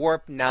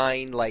Warp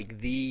 9 like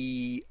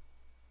the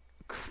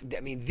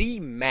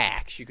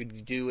max you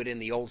could do it in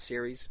the old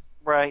series?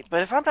 Right,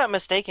 but if I'm not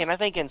mistaken, I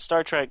think in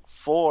Star Trek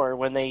 4,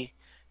 when they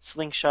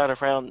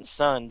slingshot around the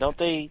sun, don't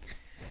they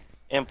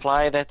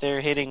imply that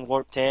they're hitting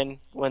Warp 10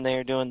 when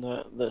they're doing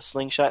the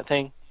slingshot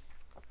thing?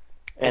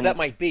 And that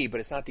might be, but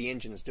it's not the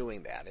engines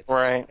doing that. It's,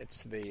 right.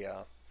 It's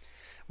the...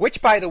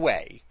 Which, by the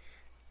way...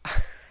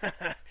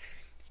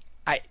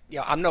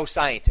 I'm no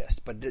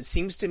scientist, but it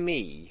seems to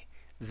me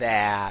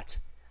that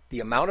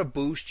the amount of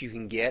boost you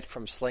can get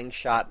from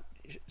slingshotting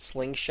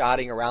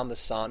around the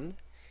sun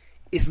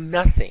is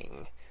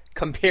nothing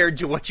compared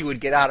to what you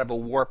would get out of a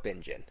warp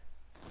engine.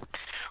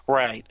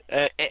 Right.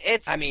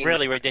 It's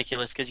really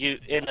ridiculous because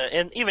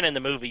even in the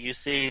movie you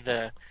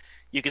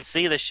can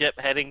see the ship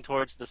heading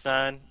towards the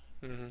sun,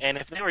 and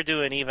if they were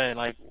doing even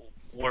like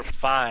Warp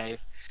 5,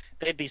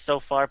 they'd be so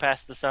far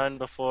past the sun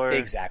before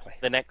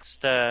the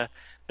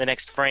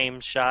next frame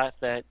shot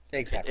that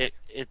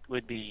it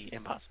would be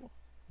impossible.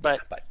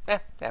 But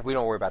we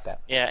don't worry about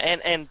that. Yeah,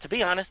 and to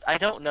be honest, I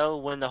don't know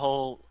when the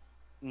whole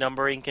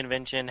numbering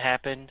convention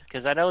happened,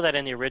 because I know that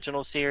in the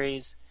original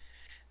series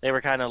they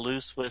were kind of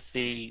loose with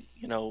the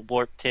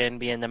Warp 10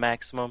 being the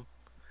maximum.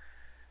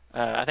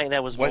 I think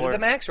that was it the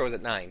max or was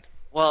it 9?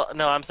 Well,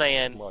 no, I'm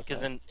saying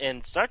because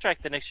in Star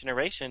Trek: The Next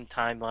Generation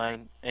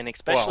timeline, and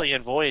especially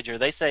in Voyager,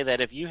 they say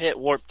that if you hit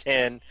Warp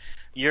 10,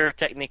 you're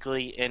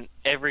technically in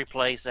every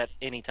place at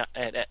any time.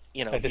 At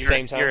the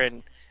same time. You're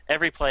in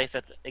every place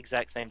at the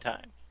exact same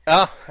time.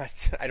 Oh,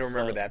 I don't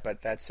remember that,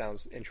 but that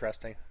sounds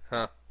interesting,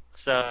 huh?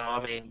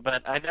 So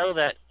but I know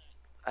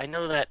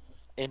that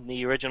in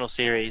the original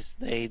series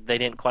they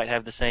didn't quite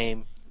have the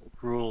same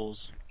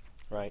rules,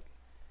 right?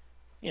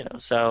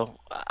 So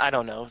I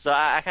don't know. So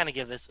I kind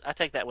of I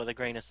take that with a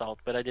grain of salt,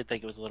 but I did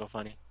think it was a little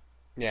funny.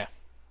 Yeah.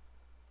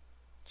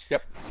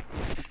 Yep.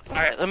 All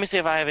right, let me see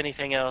if I have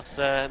anything else.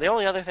 The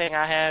only other thing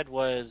I had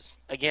was,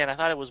 again, I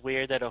thought it was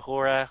weird that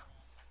Uhura,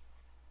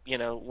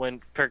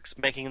 when Kirk's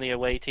making the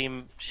away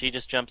team, she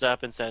just jumps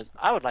up and says,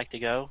 I would like to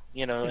go,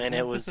 and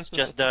it was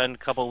just done a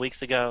couple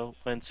weeks ago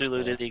when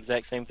Sulu did the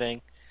exact same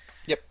thing.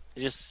 Yep.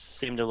 It just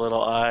seemed a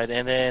little odd.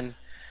 And then,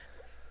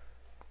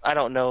 I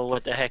don't know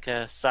what the heck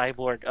a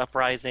cyborg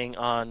uprising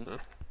on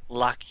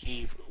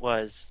Lockheed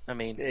was. I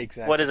mean,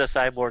 What is a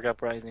cyborg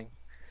uprising?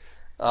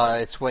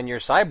 It's when your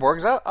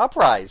cyborgs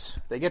uprise.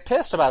 They get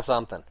pissed about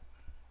something.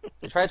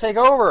 They try to take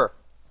over.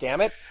 Damn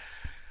it.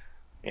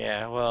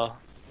 Yeah, well,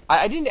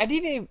 I didn't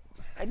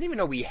even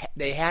know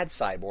they had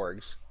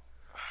cyborgs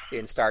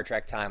in Star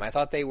Trek time. I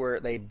thought they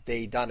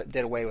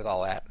did away with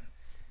all that.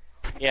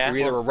 Yeah. You're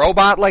either a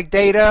robot like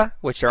Data,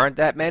 which there aren't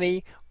that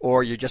many,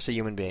 or you're just a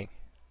human being.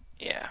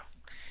 Yeah.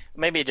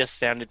 Maybe it just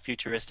sounded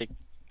futuristic.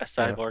 a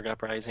cyborg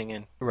uprising,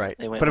 and right.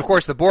 they went. But of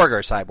course, the Borg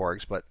are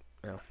cyborgs, but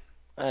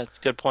that's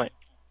a good point.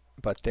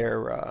 But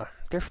they're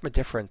from a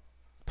different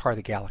part of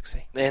the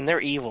galaxy, And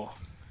they're evil.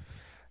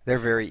 They're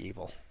very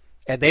evil,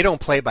 and they don't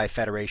play by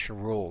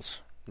Federation rules.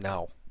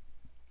 No,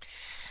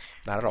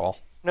 not at all.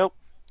 Nope.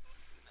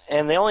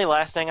 And the only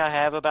last thing I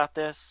have about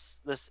this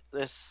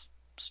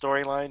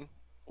storyline,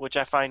 which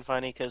I find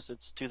funny because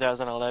it's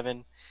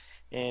 2011,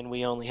 and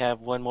we only have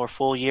one more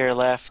full year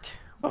left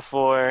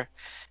before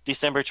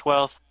December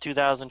 12th,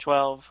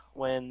 2012,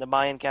 when the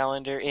Mayan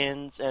calendar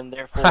ends, and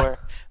therefore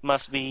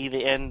must be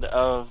the end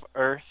of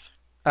Earth.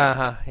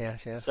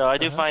 Yes. So I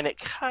do find it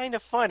kind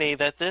of funny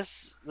that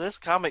this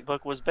comic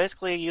book was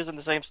basically using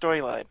the same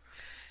storyline.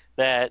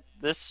 That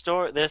this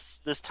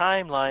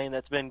timeline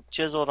that's been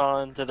chiseled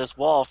onto this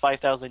wall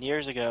 5,000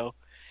 years ago,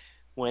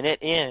 when it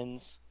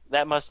ends,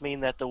 that must mean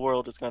that the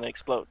world is going to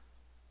explode.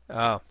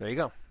 Oh, there you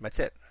go. That's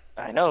it.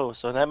 I know,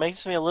 so that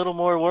makes me a little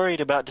more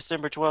worried about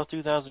December 12th,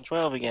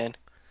 2012 again.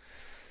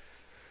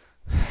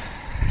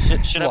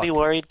 Should I be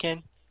worried,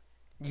 Ken?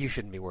 You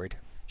shouldn't be worried.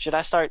 Should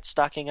I start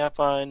stocking up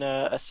on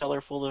a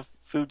cellar full of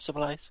food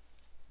supplies?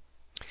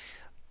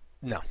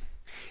 No.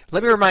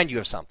 Let me remind you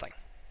of something.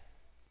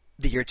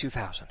 The year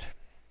 2000. Do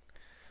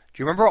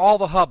you remember all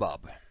the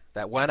hubbub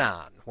that went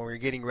on when we were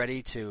getting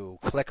ready to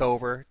click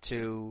over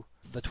to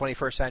the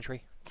 21st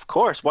century? Of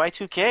course,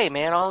 Y2K,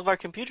 man. All of our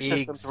computer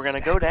systems were going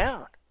to go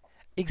down.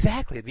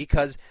 Exactly,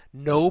 because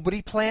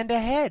nobody planned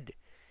ahead.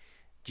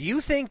 Do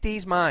you think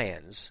these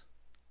Mayans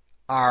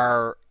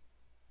are...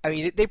 I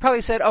mean, they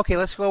probably said, okay,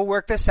 let's go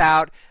work this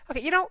out.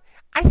 Okay,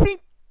 I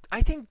think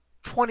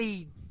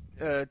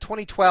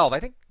 2012, I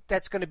think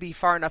that's going to be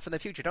far enough in the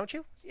future, don't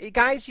you?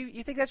 Guys,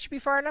 you think that should be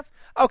far enough?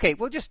 Okay,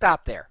 we'll just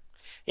stop there.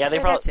 Yeah,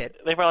 that's it.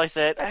 They probably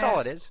said... That's all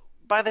it is.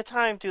 By the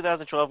time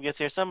 2012 gets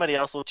here, somebody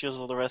else will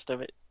chisel the rest of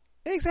it.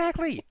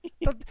 Exactly.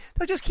 They'll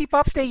just keep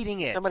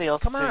updating it. Somebody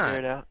else will figure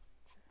it out.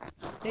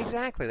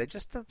 Exactly.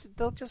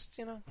 They'll just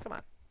come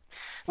on.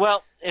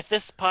 Well, if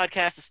this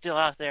podcast is still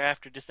out there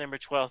after December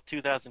 12th,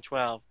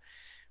 2012,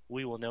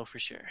 we will know for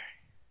sure.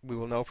 We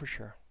will know for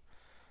sure.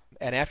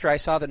 And after I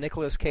saw the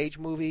Nicolas Cage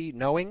movie,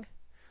 Knowing,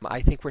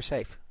 I think we're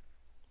safe.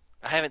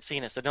 I haven't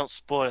seen it, so don't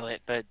spoil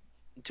it, but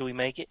do we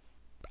make it?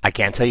 I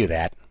can't tell you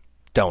that.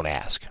 Don't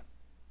ask.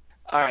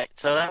 All right,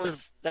 so that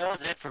was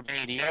it for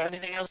me. Do you have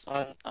anything else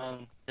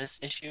on this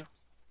issue?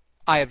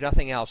 I have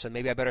nothing else, and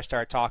maybe I better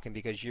start talking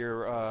because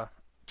you're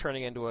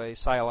turning into a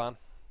Cylon.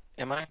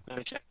 Am I? Let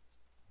me check.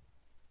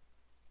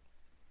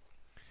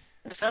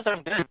 It says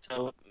I'm good,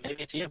 so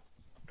maybe it's you.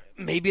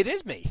 Maybe it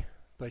is me,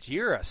 but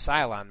you're a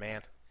Cylon,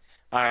 man.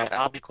 All right,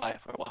 I'll be quiet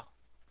for a while.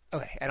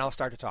 Okay, and I'll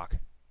start to talk.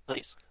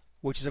 Please.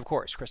 Which is, of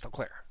course, crystal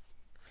clear.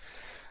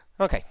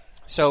 Okay,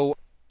 so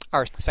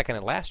our second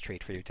and last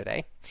treat for you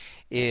today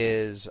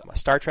is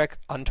Star Trek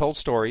Untold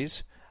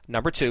Stories,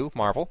 number 2,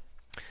 Marvel.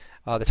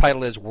 The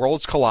title is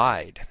Worlds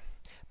Collide.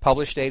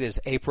 Published date is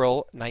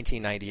April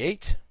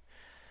 1998.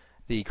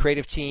 The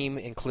creative team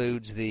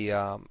includes the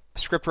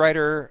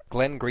scriptwriter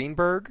Glenn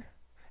Greenberg,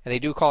 and they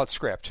do call it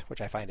script,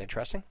 which I find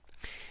interesting.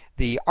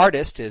 The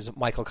artist is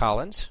Michael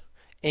Collins.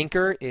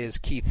 Inker is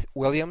Keith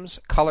Williams.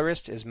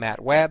 Colorist is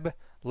Matt Webb.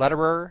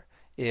 Letterer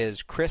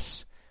is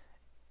Chris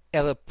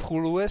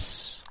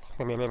Elipoulos.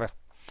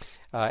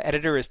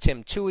 Editor is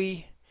Tim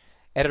Toohey.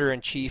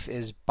 Editor-in-chief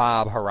is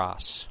Bob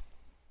Harras.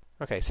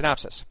 Okay,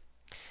 synopsis.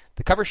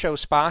 The cover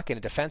shows Spock in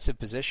a defensive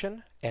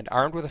position and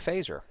armed with a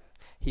phaser.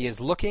 He is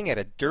looking at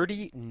a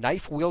dirty,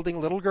 knife-wielding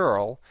little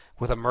girl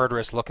with a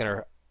murderous look in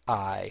her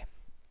eye.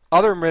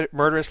 Other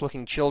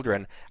murderous-looking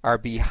children are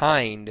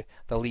behind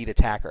the lead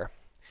attacker.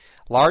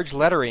 Large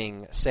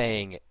lettering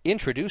saying,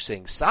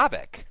 Introducing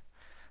Saavik,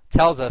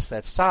 tells us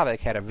that Saavik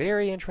had a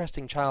very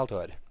interesting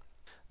childhood.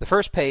 The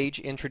first page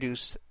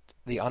introduced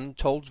the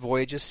Untold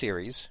Voyages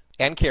series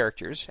and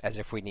characters, as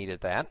if we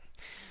needed that.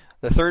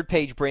 The third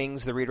page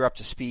brings the reader up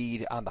to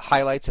speed on the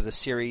highlights of the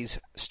series'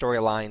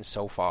 storylines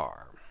so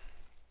far.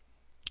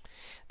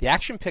 The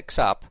action picks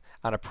up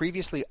on a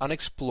previously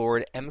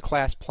unexplored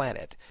M-class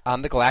planet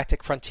on the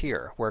galactic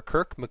frontier, where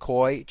Kirk,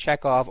 McCoy,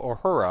 Chekhov,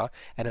 Uhura,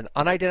 and an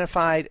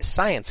unidentified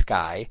science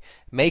guy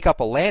make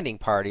up a landing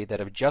party that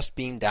have just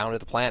beamed down to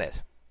the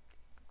planet.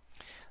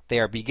 They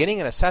are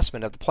beginning an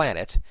assessment of the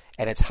planet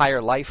and its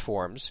higher life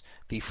forms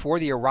before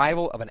the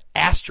arrival of an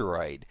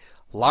asteroid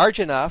large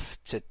enough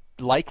to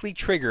likely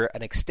trigger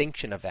an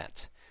extinction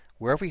event.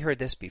 Where have we heard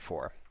this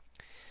before?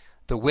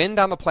 The wind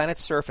on the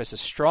planet's surface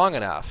is strong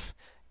enough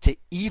to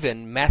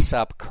even mess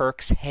up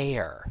Kirk's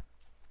hair.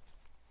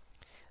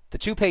 The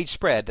 2-page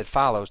spread that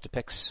follows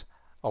depicts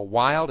a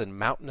wild and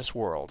mountainous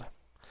world.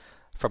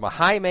 From a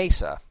high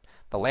mesa,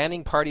 the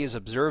landing party is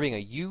observing a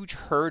huge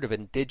herd of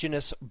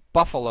indigenous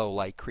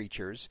buffalo-like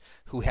creatures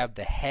who have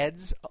the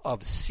heads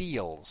of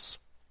seals,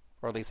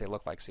 or at least they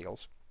look like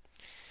seals.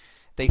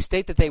 They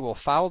state that they will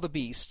follow the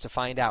beasts to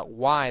find out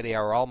why they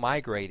are all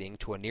migrating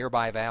to a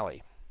nearby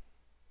valley.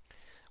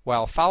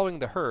 While following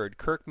the herd,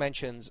 Kirk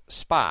mentions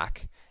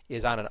Spock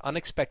is on an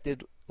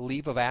unexpected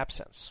leave of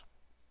absence.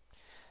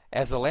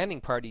 As the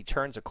landing party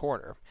turns a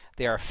corner,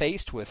 they are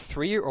faced with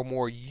 3 or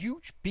more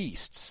huge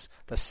beasts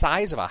the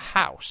size of a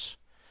house.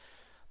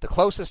 The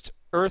closest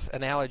Earth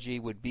analogy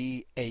would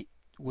be,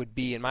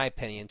 in my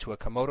opinion, to a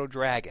Komodo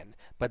dragon,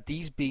 but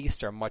these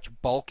beasts are much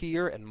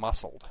bulkier and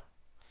muscled.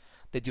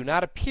 They do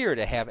not appear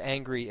to have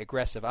angry,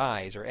 aggressive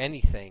eyes or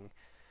anything,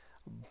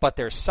 but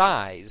their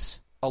size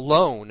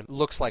alone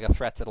looks like a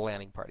threat to the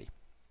landing party.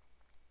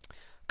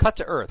 Cut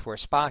to Earth, where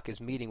Spock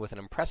is meeting with an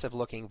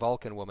impressive-looking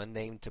Vulcan woman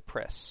named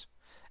T'Pris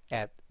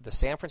at the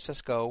San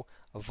Francisco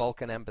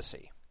Vulcan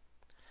Embassy.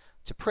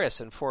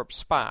 T'Pris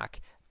informs Spock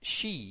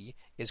she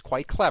is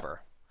quite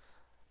clever,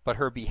 but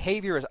her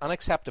behavior is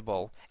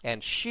unacceptable,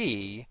 and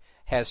she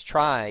has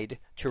tried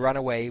to run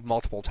away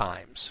multiple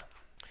times.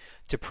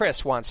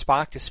 T'Pris wants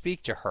Spock to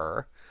speak to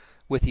her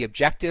with the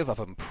objective of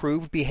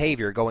improved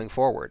behavior going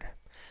forward.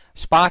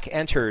 Spock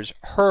enters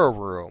her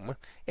room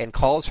and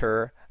calls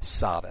her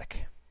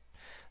Saavik.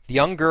 The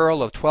young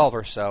girl of 12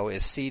 or so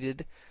is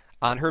seated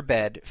on her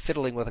bed,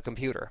 fiddling with a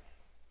computer.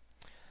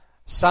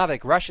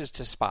 Saavik rushes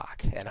to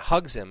Spock and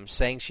hugs him,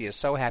 saying she is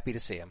so happy to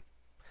see him.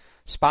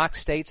 Spock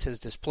states his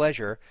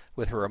displeasure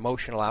with her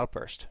emotional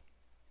outburst.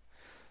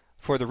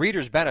 For the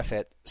reader's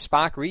benefit,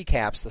 Spock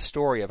recaps the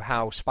story of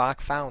how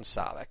Spock found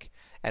Saavik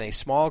and a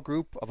small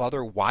group of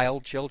other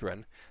wild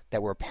children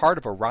that were part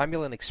of a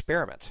Romulan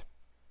experiment.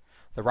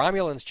 The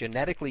Romulans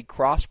genetically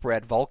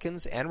crossbred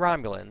Vulcans and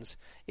Romulans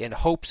in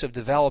hopes of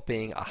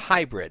developing a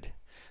hybrid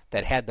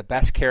that had the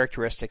best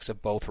characteristics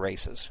of both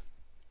races.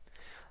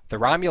 The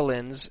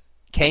Romulans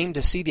came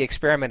to see the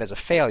experiment as a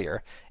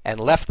failure and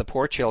left the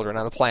poor children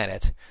on the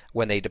planet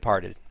when they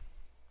departed.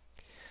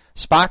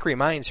 Spock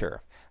reminds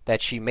her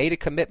that she made a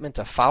commitment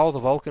to follow the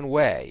Vulcan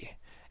way,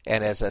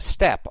 and as a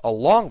step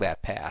along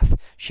that path,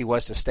 she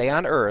was to stay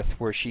on Earth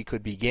where she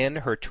could begin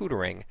her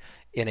tutoring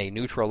in a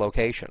neutral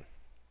location.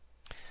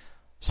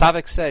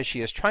 Saavik says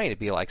she is trying to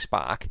be like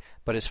Spock,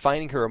 but is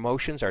finding her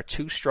emotions are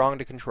too strong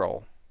to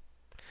control.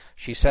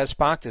 She says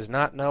Spock does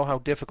not know how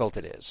difficult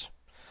it is.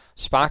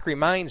 Spock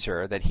reminds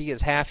her that he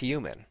is half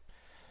human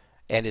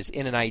and is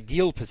in an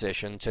ideal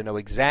position to know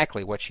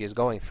exactly what she is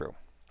going through.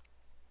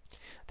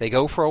 They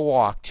go for a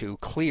walk to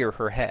clear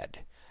her head,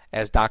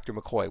 as Dr.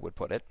 McCoy would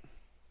put it.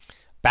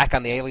 Back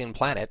on the alien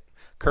planet,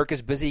 Kirk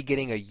is busy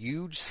getting a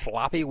huge,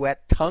 sloppy,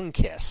 wet tongue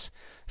kiss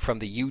from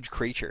the huge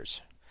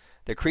creatures.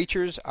 The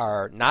creatures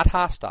are not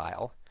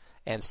hostile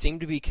and seem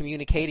to be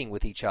communicating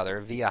with each other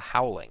via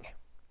howling.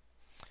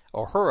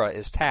 Uhura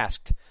is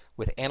tasked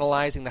with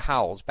analyzing the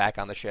howls back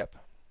on the ship.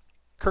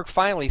 Kirk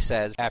finally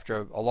says,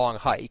 after a long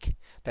hike,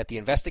 that the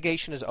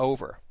investigation is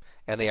over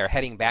and they are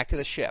heading back to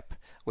the ship,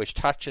 which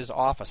touches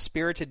off a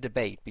spirited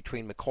debate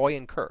between McCoy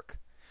and Kirk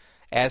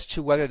as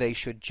to whether they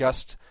should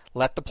just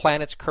let the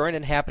planet's current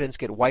inhabitants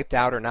get wiped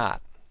out or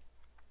not.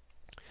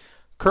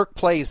 Kirk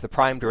plays the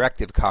Prime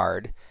Directive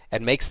card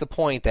and makes the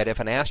point that if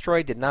an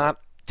asteroid did not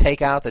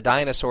take out the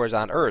dinosaurs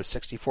on Earth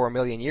 64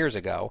 million years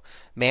ago,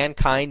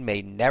 mankind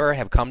may never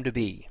have come to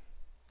be.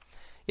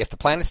 If the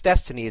planet's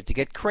destiny is to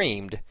get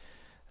creamed,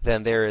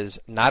 then there is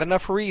not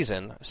enough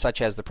reason,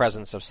 such as the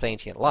presence of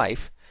sentient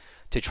life,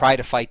 to try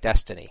to fight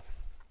destiny.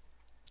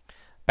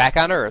 Back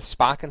on Earth,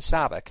 Spock and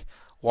Saavik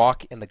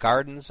walk in the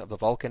gardens of the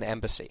Vulcan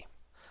Embassy.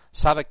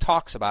 Saavik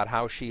talks about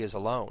how she is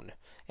alone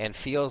and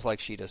feels like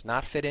she does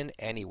not fit in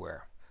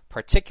anywhere,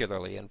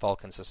 particularly in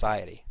Vulcan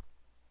society.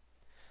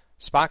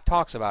 Spock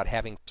talks about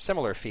having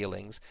similar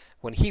feelings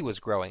when he was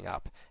growing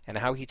up and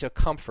how he took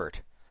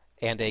comfort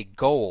and a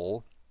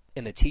goal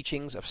in the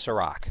teachings of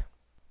Sirach.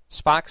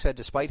 Spock said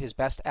despite his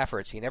best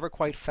efforts, he never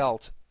quite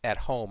felt at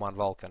home on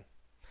Vulcan.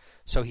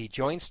 So he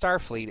joined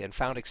Starfleet and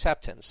found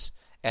acceptance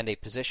and a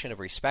position of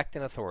respect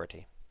and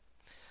authority.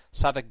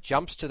 Saavik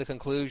jumps to the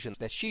conclusion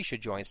that she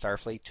should join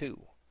Starfleet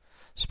too.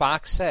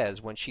 Spock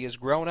says when she has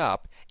grown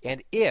up,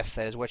 and if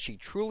that is what she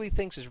truly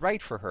thinks is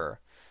right for her,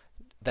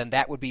 then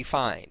that would be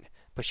fine,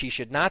 but she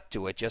should not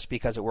do it just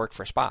because it worked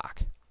for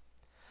Spock.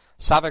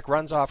 Saavik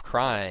runs off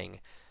crying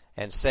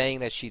and saying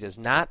that she does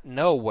not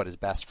know what is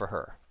best for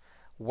her.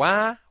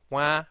 Wah,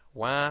 wah,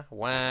 wah,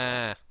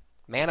 wah.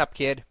 Man up,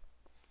 kid.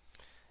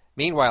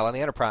 Meanwhile, on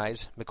the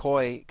Enterprise,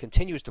 McCoy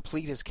continues to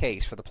plead his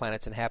case for the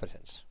planet's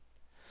inhabitants.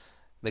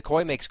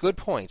 McCoy makes good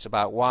points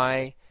about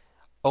why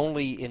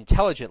only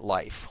intelligent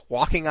life,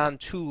 walking on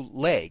two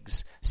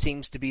legs,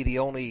 seems to be the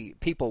only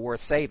people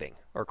worth saving,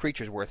 or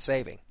creatures worth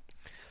saving.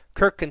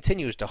 Kirk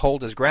continues to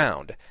hold his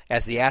ground,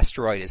 as the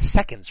asteroid is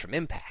seconds from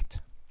impact.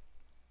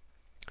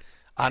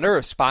 On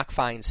Earth, Spock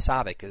finds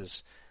Saavik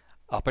is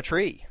up a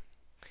tree.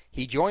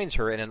 He joins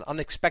her in an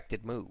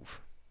unexpected move.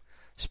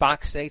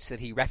 Spock states that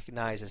he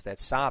recognizes that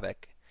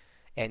Saavik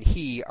and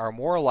he are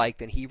more alike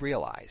than he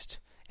realized,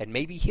 and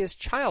maybe his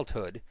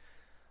childhood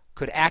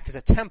could act as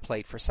a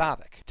template for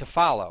Saavik to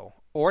follow,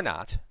 or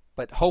not,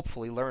 but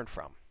hopefully learn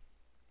from.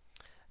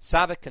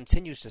 Saavik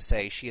continues to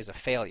say she is a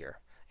failure,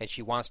 and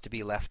she wants to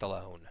be left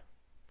alone.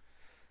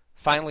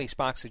 Finally,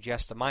 Spock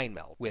suggests a mind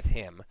meld with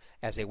him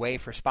as a way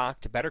for Spock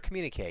to better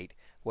communicate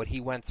what he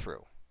went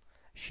through.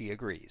 She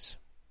agrees.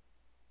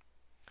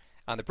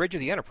 On the bridge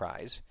of the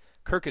Enterprise,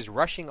 Kirk is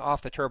rushing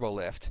off the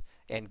turbolift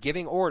and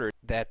giving orders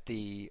that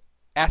the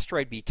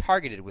asteroid be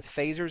targeted with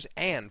phasers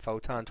and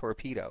photon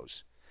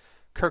torpedoes.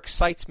 Kirk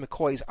cites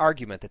McCoy's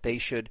argument that they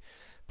should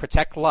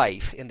protect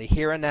life in the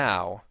here and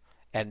now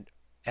and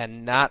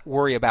not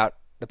worry about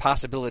the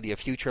possibility of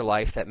future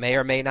life that may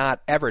or may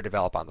not ever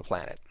develop on the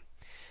planet.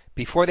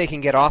 Before they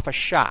can get off a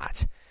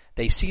shot,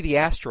 they see the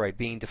asteroid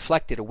being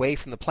deflected away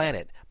from the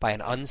planet by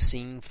an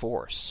unseen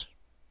force.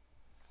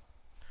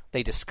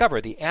 They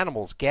discover the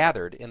animals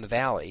gathered in the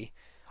valley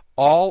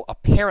all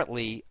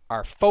apparently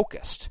are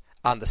focused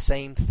on the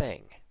same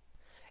thing.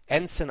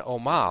 Ensign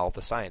Omal,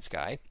 the science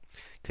guy,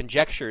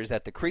 conjectures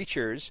that the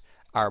creatures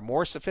are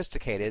more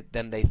sophisticated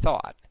than they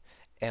thought,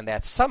 and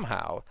that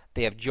somehow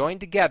they have joined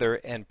together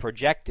and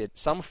projected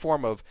some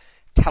form of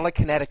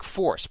telekinetic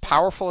force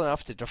powerful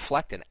enough to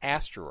deflect an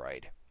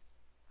asteroid.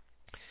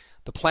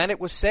 The planet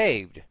was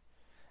saved,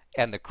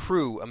 and the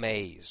crew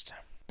amazed.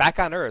 Back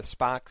on Earth,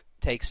 Spock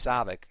takes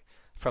Saavik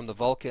from the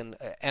Vulcan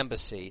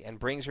embassy and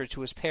brings her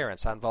to his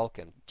parents on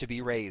Vulcan to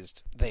be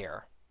raised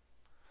there.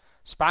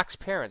 Spock's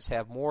parents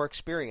have more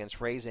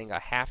experience raising a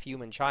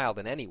half-human child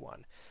than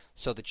anyone,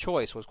 so the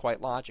choice was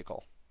quite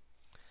logical.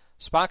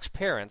 Spock's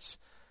parents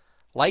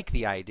like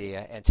the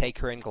idea and take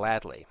her in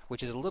gladly,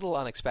 which is a little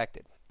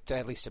unexpected,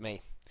 at least to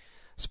me.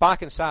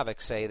 Spock and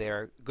Saavik say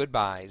their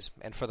goodbyes,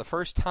 and for the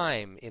first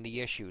time in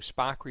the issue,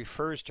 Spock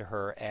refers to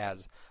her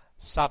as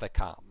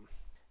Savikam.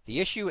 The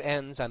issue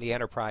ends on the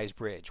Enterprise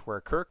bridge,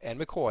 where Kirk and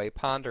McCoy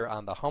ponder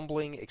on the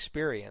humbling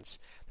experience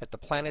that the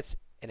planet's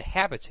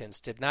inhabitants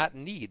did not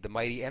need the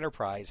mighty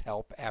Enterprise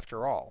help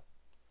after all.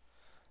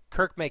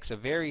 Kirk makes a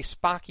very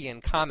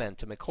Spockian comment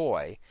to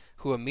McCoy,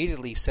 who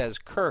immediately says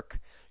Kirk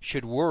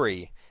should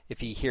worry if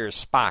he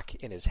hears Spock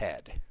in his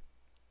head.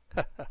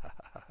 A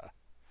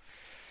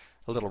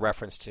little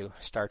reference to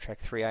Star Trek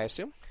III, I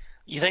assume.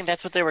 You think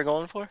that's what they were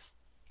going for?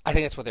 I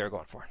think that's what they were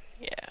going for.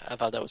 Yeah, I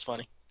thought that was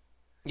funny.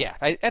 Yeah,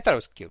 I thought it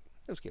was cute.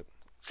 It was cute.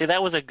 See,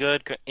 that was a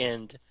good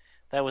end.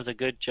 That was a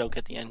good joke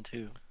at the end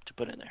to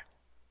put in there.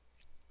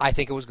 I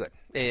think it was good.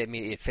 I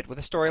mean, it fit with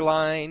the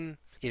storyline.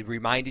 It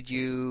reminded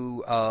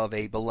you of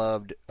a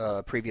beloved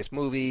previous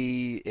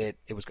movie.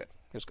 It was good.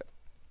 It was good.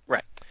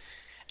 Right.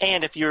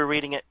 And if you were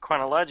reading it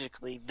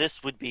chronologically,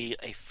 this would be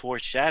a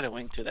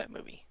foreshadowing to that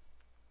movie.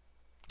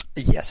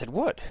 Yes, it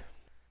would.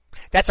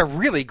 That's a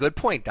really good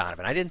point,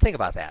 Donovan. I didn't think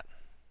about that.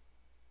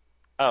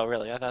 Oh,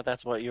 really? I thought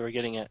that's what you were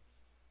getting at.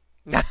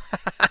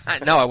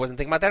 No, I wasn't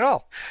thinking about that at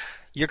all.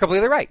 You're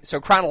completely right.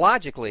 So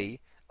chronologically,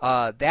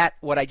 that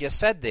what I just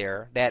said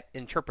there, that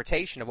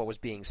interpretation of what was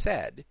being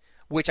said,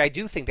 which I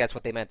do think that's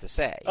what they meant to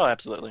say. Oh,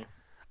 absolutely.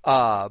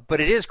 But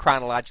it is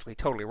chronologically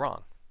totally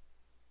wrong.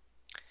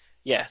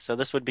 Yeah, so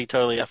this would be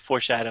totally a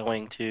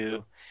foreshadowing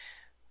to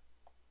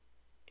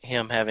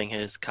him having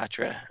his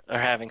Katra, or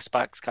having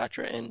Spock's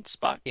Katra in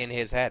Spock. In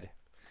his head.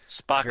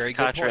 Spock's Very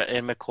good Katra point.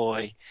 in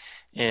McCoy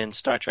in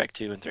Star Trek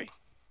 2 and 3.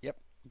 Yep,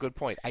 good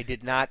point. I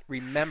did not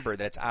remember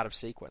that it's out of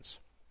sequence.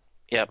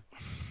 Yep.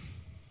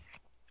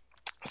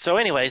 So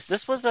anyways,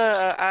 this was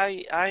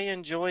I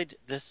enjoyed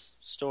this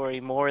story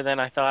more than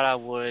I thought I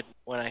would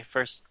when I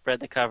first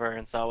read the cover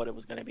and saw what it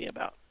was going to be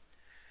about.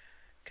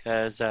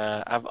 Because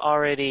I'm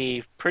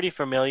already pretty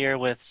familiar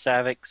with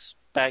Saavik's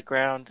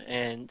background,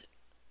 and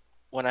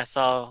when I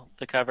saw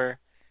the cover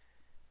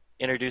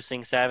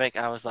introducing Saavik,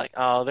 I was like,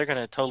 oh, they're going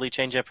to totally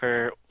change up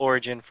her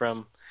origin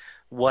from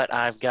what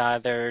I've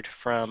gathered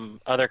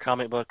from other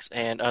comic books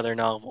and other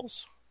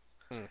novels.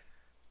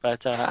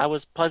 But I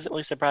was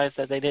pleasantly surprised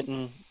that they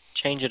didn't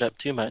change it up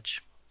too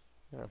much.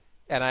 Yeah.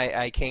 And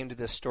I came to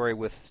this story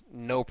with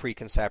no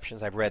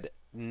preconceptions. I've read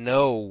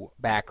no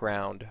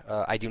background.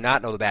 I do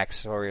not know the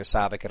backstory of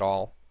Saavik at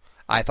all.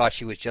 I thought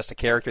she was just a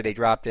character they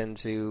dropped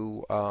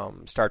into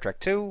Star Trek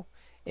II,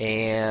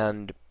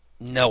 and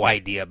no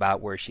idea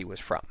about where she was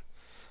from.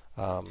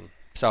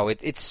 So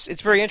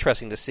it's very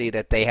interesting to see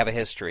that they have a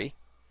history.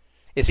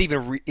 This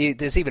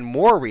even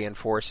more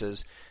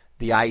reinforces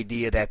the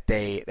idea that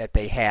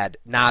they had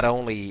not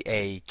only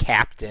a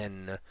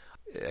captain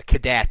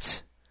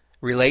cadet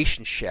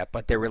relationship,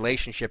 but their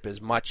relationship is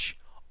much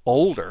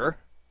older,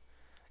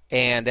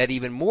 and that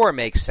even more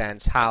makes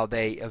sense how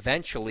they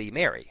eventually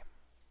marry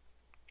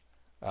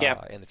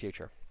in the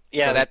future.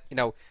 Yeah, so that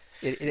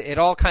it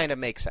all kind of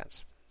makes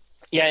sense.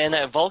 Yeah, in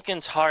that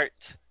Vulcan's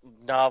Heart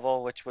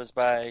novel, which was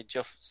by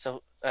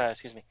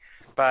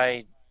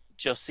by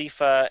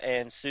Josepha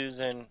and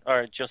Susan,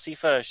 or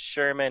Josepha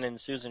Sherman and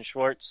Susan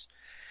Schwartz.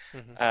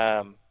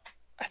 Mm-hmm.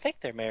 I think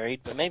they're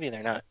married, but maybe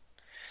they're not.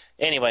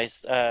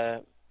 Anyways,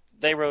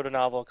 they wrote a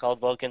novel called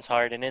Vulcan's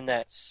Heart, and in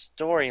that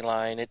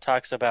storyline, it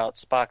talks about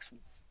Spock's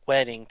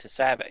wedding to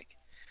Saavik.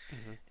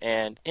 Mm-hmm.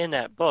 And in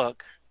that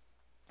book,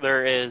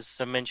 there is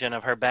some mention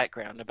of her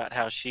background, about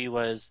how she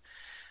was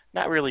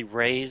not really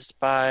raised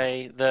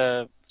by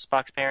the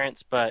Spock's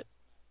parents, but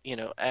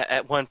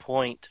at one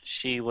point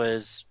she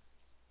was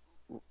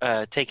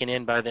taken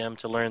in by them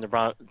to learn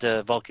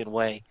the Vulcan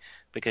way,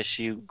 because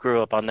she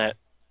grew up on that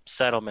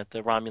settlement,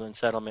 the Romulan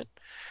settlement.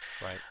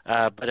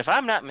 Right. But if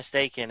I'm not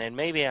mistaken, and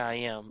maybe I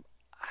am,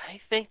 I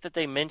think that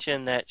they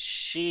mentioned that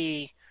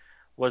she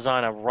was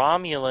on a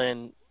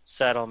Romulan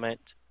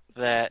settlement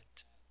that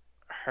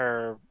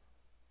her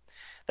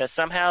that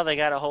somehow they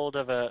got a hold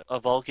of a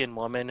Vulcan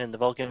woman, and the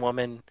Vulcan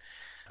woman,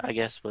 I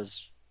guess,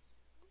 was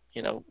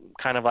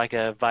kind of like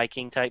a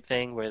Viking type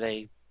thing where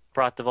they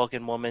brought the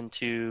Vulcan woman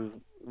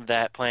to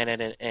that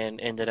planet and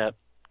ended up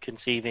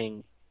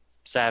conceiving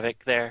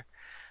Savick there.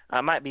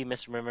 I might be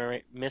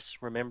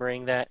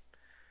misremembering that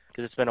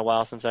because it's been a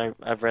while since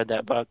I've read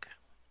that book.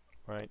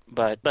 Right.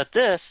 But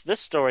this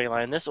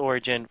storyline, this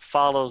origin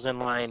follows in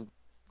line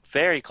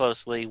very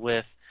closely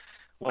with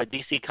what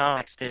DC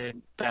Comics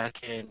did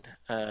back in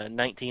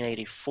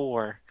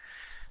 1984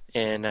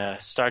 in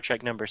Star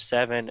Trek number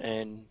 7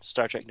 and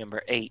Star Trek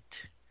number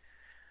 8,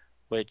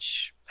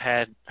 which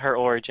had her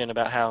origin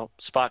about how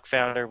Spock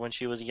found her when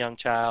she was a young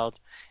child.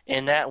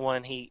 In that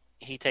one, he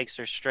takes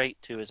her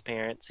straight to his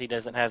parents. He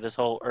doesn't have this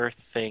whole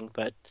Earth thing,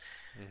 but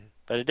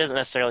it doesn't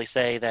necessarily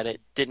say that it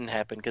didn't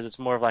happen because it's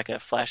more of like a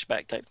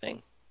flashback type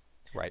thing.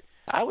 Right.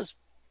 I was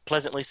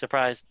pleasantly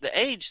surprised. The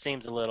age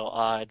seems a little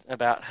odd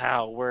about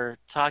how we're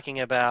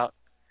talking about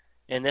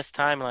in this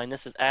timeline.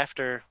 This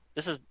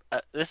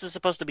is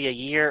supposed to be a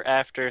year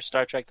after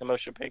Star Trek: The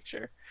Motion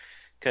Picture,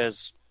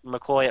 because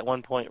McCoy at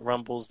one point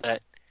rumbles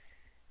that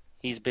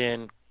he's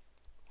been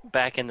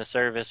back in the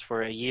service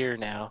for a year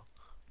now.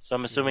 So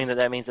I'm assuming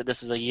that means that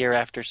this is a year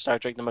after Star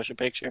Trek: The Motion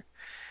Picture.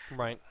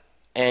 Right.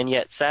 And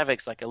yet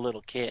Savick's like a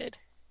little kid.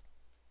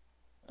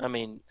 I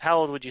mean, how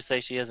old would you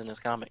say she is in this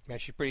comic? Yeah,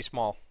 she's pretty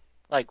small.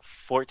 Like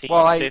 14,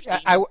 well, 15?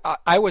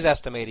 I was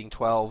estimating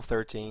 12,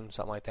 13,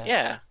 something like that.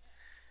 Yeah.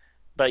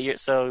 But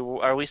so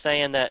are we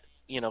saying that,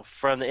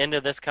 from the end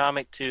of this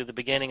comic to the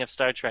beginning of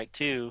Star Trek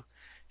 2,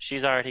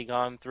 she's already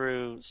gone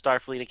through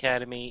Starfleet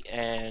Academy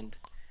and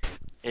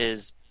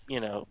is,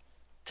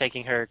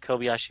 taking her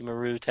Kobayashi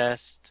Maru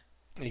test?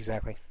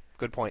 Exactly.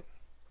 Good point.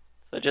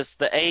 So just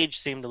the age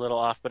seemed a little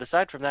off, but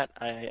aside from that,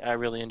 I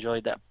really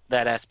enjoyed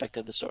that aspect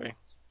of the story.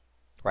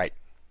 Right.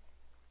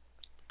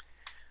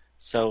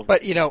 So,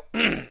 but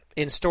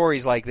in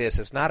stories like this,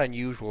 it's not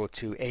unusual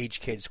to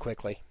age kids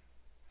quickly.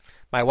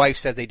 My wife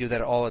says they do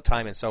that all the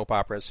time in soap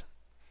operas,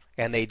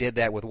 and they did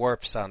that with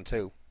Worf's son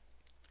too.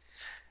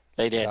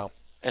 They did. So,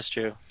 that's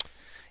true.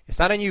 It's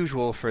not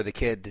unusual for the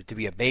kid to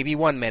be a baby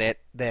 1 minute,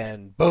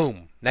 then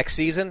boom, next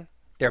season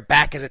they're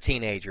back as a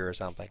teenager or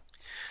something.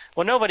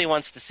 Well, nobody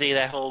wants to see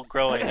that whole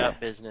growing up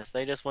business.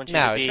 They just want you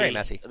to it's be very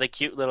messy. The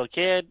cute little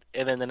kid,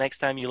 and then the next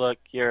time you look,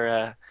 you're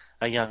a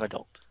young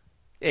adult.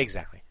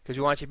 Exactly, because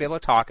we want you to be able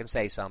to talk and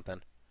say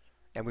something,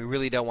 and we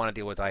really don't want to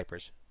deal with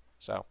diapers.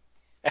 So,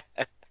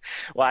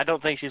 well, I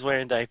don't think she's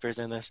wearing diapers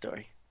in this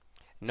story.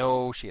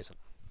 No, she isn't.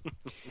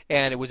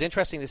 And it was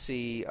interesting to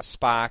see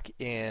Spock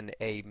in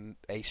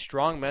a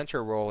strong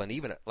mentor role and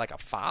even like a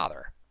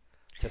father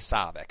to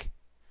Savick,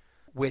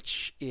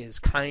 which is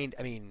kind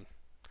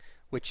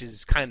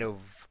of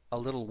a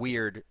little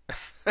weird,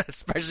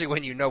 especially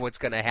when you know what's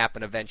going to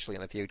happen eventually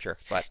in the future.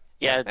 But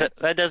yeah,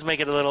 that does make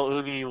it a little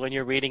oogie when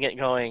you're reading it,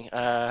 going,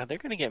 "They're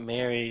going to get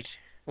married."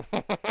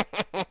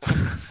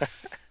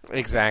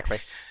 Exactly.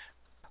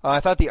 I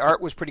thought the art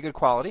was pretty good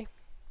quality.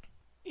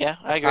 Yeah,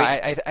 I agree.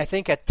 I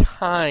think at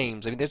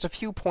times, there's a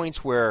few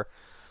points where,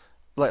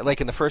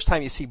 like in the first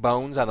time you see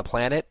Bones on the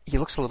planet, he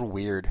looks a little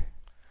weird,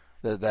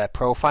 that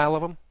profile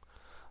of him.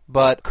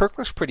 But Kirk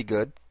looks pretty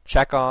good.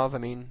 Chekhov,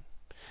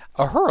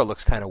 Uhura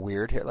looks kind of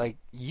weird, like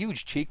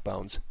huge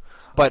cheekbones.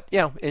 But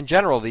in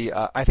general,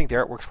 I think the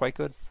artwork's quite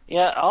good.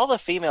 Yeah, all the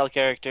female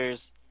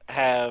characters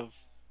have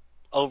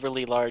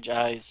overly large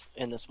eyes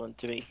in this one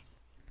to me,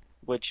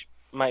 which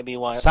might be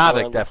why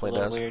Savick definitely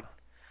does. Weird.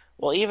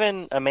 Well,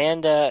 even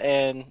Amanda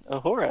and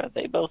Uhura,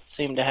 they both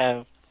seem to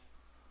have.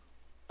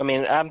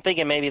 I'm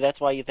thinking maybe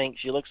that's why you think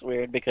she looks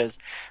weird, because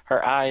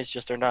her eyes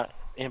just are not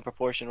in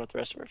proportion with the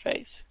rest of her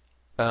face.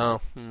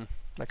 Oh,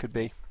 that could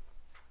be.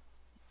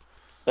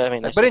 But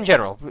in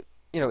general,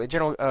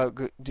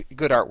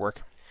 good artwork.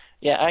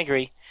 Yeah, I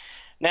agree.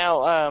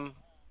 Now,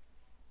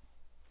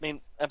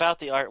 about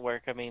the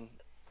artwork,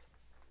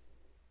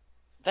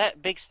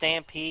 that big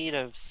stampede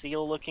of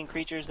seal-looking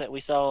creatures that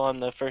we saw on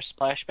the first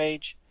splash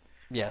page.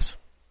 Yes.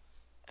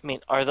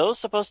 Are those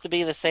supposed to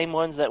be the same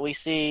ones that we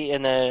see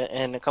in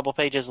a couple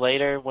pages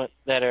later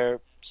that are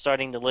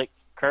starting to lick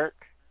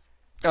Kirk?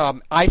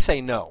 I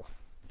say no.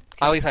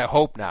 At least I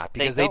hope not,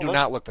 because they do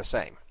not look the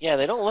same. Yeah,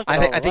 they don't look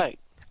alike.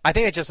 I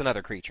think it's just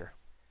another creature.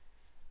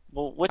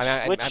 Well, which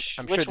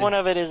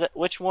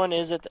one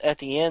is it at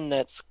the end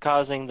that's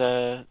causing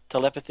the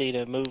telepathy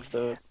to move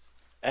the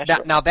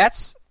asteroid? Now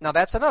that's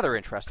another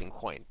interesting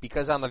point,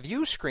 because on the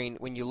view screen,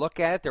 when you look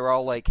at it, they're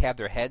all have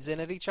their heads in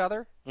at each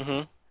other,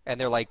 and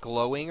they're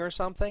glowing or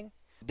something.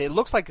 It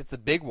looks like it's the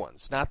big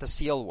ones, not the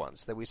seal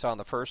ones that we saw in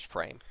the first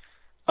frame.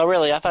 Oh,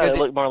 really? I thought it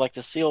looked more like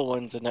the seal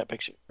ones in that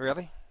picture.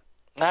 Really?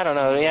 I don't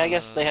know. Yeah, I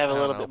guess they have a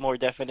little bit more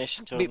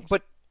definition to them.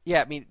 But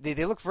yeah,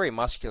 they look very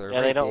muscular.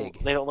 Yeah, very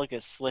big. They don't look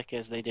as slick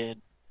as they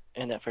did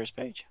in that first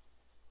page.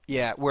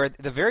 Yeah, where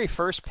the very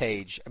first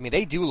page,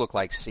 they do look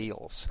like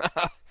seals.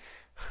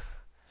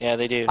 Yeah,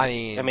 they do.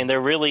 They're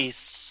really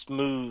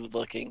smooth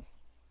looking.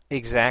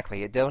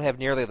 Exactly. They don't have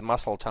nearly the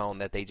muscle tone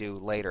that they do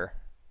later.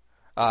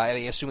 I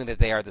mean, assuming that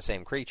they are the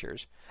same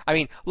creatures. I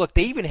mean, look,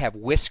 they even have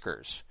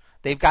whiskers.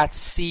 They've got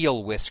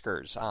seal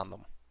whiskers on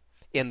them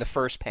in the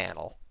first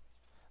panel.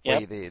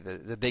 Yep.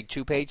 The big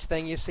 2-page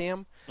thing, you see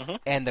them? Mm-hmm.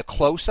 And the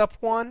close-up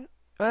one,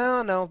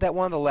 oh, no, that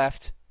one on the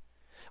left.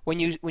 When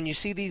you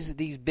see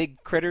these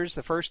big critters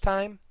the first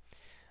time,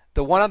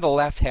 the one on the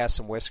left has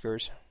some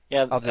whiskers.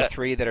 Yeah, of the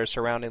three that are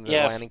surrounding the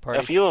landing party.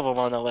 A few of them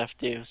on the left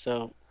do.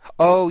 So.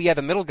 Oh yeah,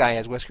 the middle guy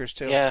has whiskers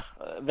too. Yeah,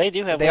 they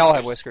do have. They whiskers. all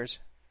have whiskers.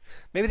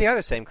 Maybe they are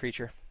the same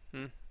creature.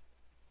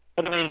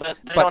 But I mean,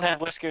 they don't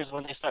have whiskers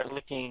when they start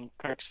licking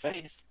Kirk's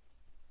face.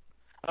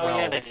 Oh well,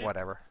 yeah, they do.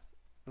 Whatever.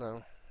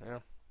 No. Yeah.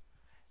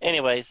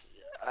 Anyways,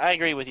 I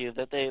agree with you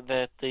that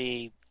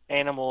the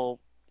animal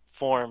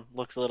form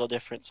looks a little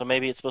different. So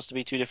maybe it's supposed to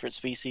be two different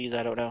species.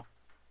 I don't know.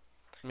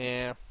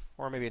 Yeah,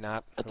 or maybe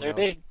not. But Who they're knows?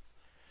 big.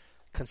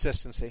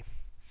 Consistency.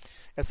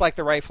 It's like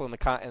the rifle in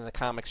the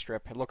comic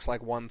strip. It looks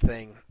like one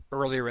thing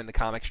earlier in the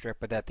comic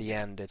strip, but at the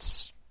end,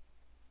 it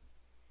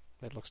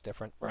looks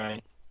different.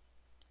 Right.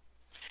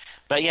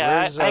 But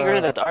yeah, I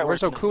agree that the artwork.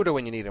 Where's Okuda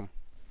when you need him?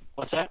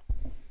 What's that?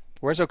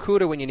 Where's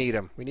Okuda when you need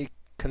him? We need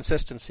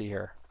consistency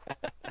here.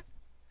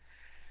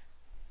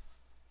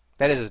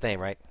 That is his name,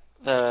 right?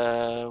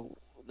 The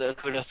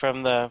Okuda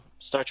from the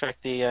Star Trek,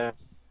 the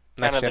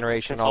Next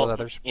Generation, all the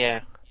others. Yeah.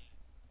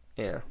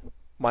 Yeah.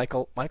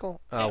 Michael?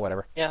 Yeah.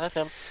 Whatever. Yeah, that's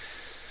him.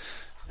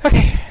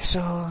 Okay,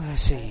 so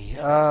let's see.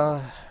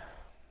 So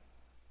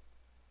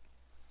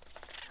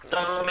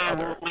I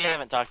mean, we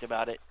haven't talked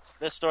about it.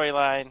 This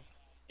storyline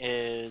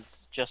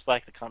is just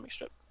like the comic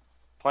strip.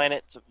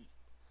 Planet's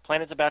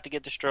about to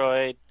get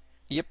destroyed.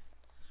 Yep.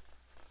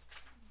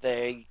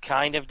 They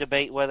kind of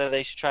debate whether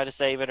they should try to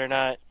save it or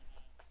not.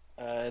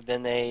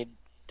 Then they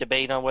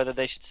debate on whether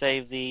they should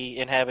save the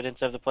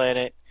inhabitants of the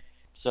planet.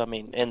 So I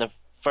mean, in the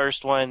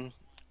first one,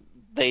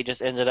 they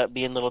just ended up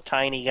being little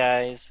tiny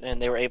guys,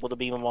 and they were able to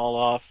beam them all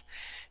off.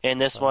 In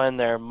this one,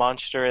 they're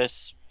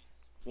monstrous,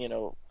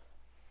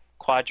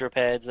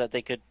 quadrupeds that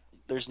they could.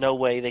 There's no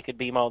way they could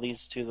beam all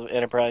these to the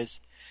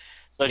Enterprise.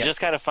 So it's just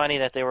kind of funny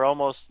that they were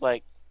almost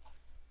like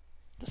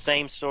the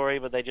same story,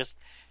 but they just,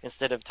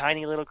 instead of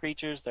tiny little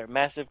creatures, they're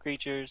massive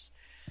creatures.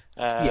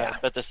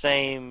 But the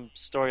same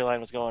storyline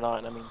was going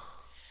on. I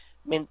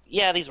mean,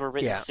 these were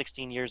written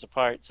 16 years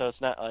apart, so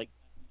it's not like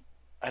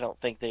I don't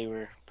think they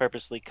were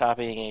purposely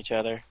copying each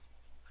other.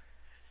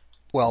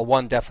 Well,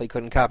 one definitely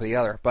couldn't copy the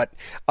other, but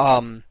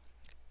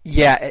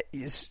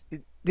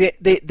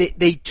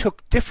they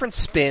took different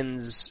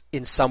spins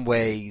in some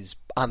ways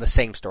on the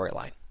same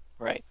storyline.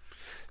 Right.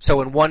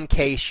 So in one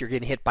case, you're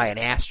getting hit by an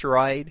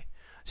asteroid.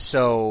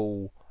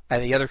 So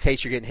in the other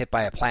case, you're getting hit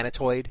by a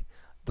planetoid.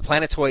 The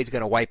planetoid's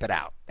going to wipe it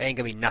out. There ain't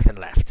going to be nothing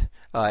left,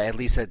 at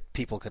least that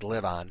people could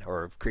live on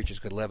or creatures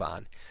could live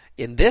on.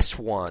 In this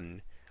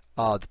one,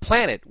 the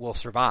planet will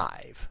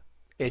survive.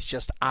 It's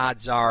just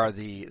odds are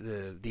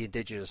the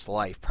indigenous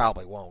life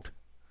probably won't.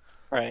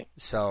 Right.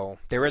 So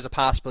there is a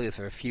possibility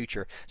for a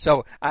future.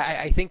 So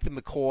I think the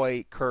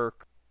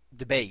McCoy-Kirk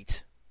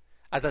debate,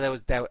 I think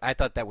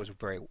that was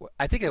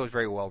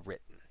very well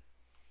written.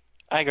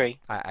 I agree.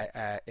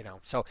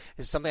 So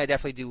it's something I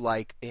definitely do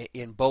like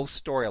in both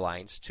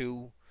storylines.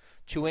 Two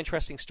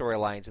interesting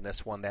storylines in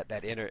this one that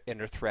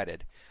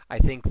interthreaded. I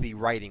think the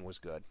writing was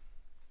good.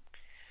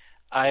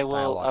 I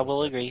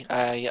will agree.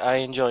 I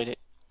enjoyed it.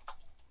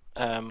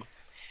 And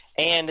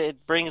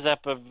it brings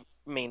up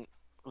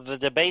the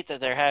debate that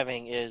they're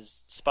having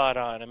is spot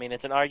on. I mean,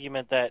 it's an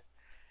argument that,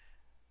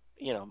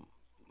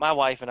 my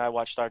wife and I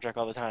watch Star Trek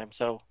all the time,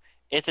 so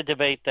it's a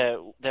debate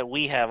that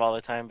we have all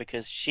the time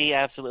because she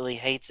absolutely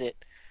hates it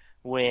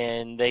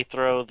when they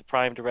throw the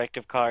Prime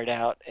Directive card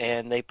out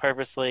and they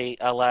purposely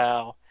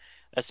allow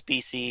a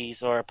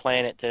species or a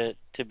planet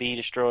to be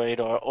destroyed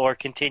or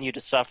continue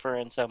to suffer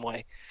in some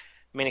way.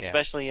 I mean,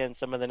 especially in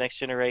some of the Next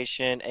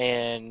Generation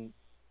and,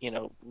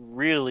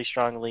 really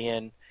strongly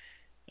in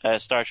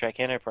Star Trek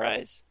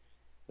Enterprise,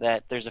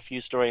 that there's a few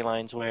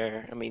storylines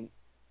where,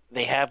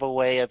 they have a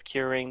way of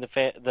curing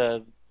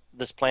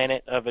this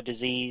planet of a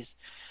disease,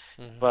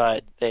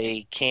 but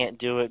they can't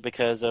do it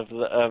because of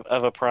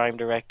a Prime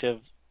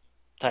Directive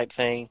type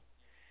thing.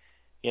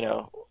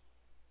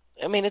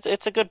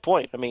 It's a good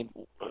point.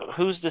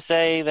 Who's to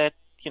say that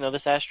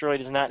this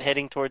asteroid is not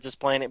heading towards this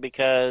planet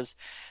because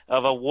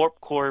of a warp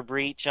core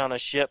breach on a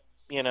ship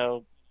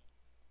 50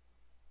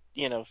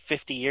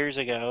 years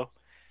ago,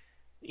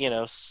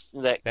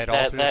 that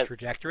altered its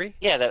trajectory.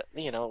 Yeah,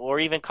 or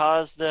even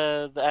cause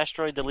the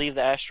asteroid to leave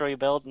the asteroid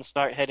belt and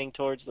start heading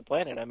towards the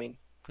planet.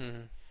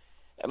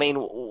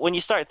 When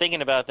you start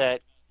thinking about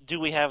that, do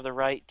we have the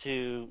right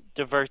to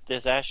divert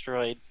this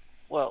asteroid?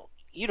 Well,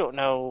 you don't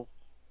know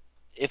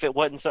if it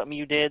wasn't something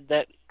you did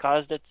that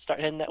caused it to start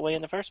heading that way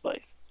in the first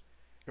place.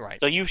 Right.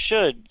 So you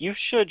should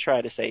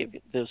try to save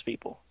those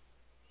people.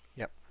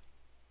 Yep.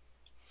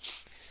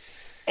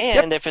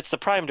 And if it's the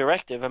Prime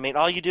Directive,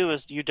 all you do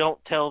is you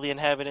don't tell the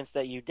inhabitants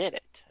that you did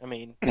it.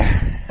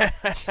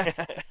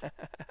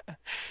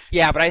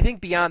 Yeah, but I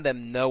think beyond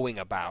them knowing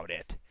about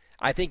it,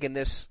 I think in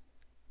this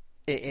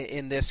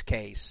in this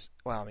case,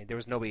 well, I mean, there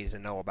was nobody to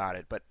know about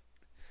it, but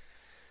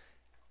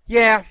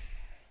yeah.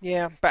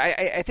 Yeah, but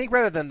I think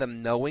rather than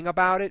them knowing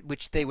about it,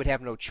 which they would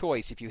have no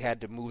choice if you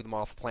had to move them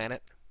off the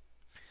planet,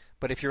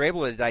 but if you're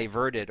able to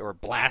divert it or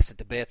blast it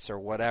to bits or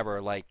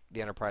whatever, like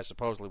the Enterprise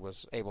supposedly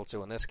was able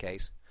to in this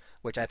case,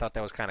 which I thought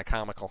that was kind of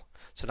comical.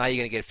 So now you're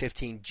going to get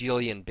 15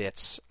 jillion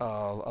bits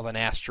of an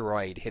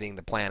asteroid hitting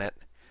the planet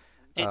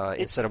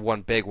instead of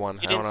one big one.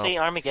 You didn't see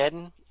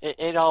Armageddon?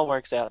 It all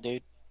works out,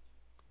 dude.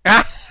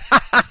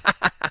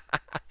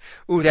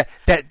 Ooh,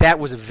 that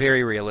was a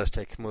very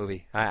realistic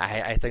movie.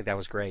 I think that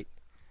was great.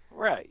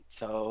 Right.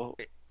 So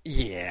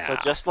yeah. So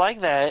just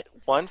like that,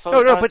 one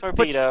photon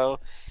torpedo.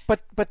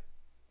 But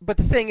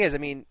the thing is, I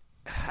mean,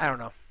 I don't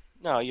know.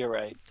 No, you're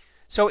right.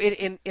 So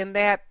in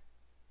that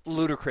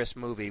ludicrous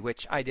movie,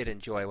 which I did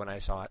enjoy when I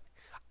saw it.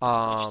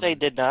 Did you say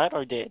did not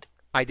or did?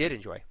 I did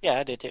enjoy. Yeah,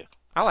 I did too.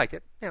 I liked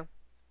it. Yeah.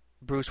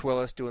 Bruce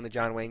Willis doing the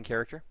John Wayne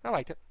character. I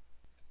liked it.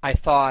 I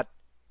thought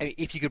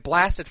if you could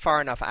blast it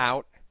far enough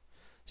out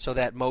so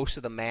that most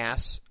of the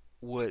mass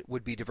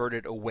would be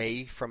diverted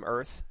away from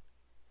Earth,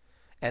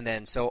 and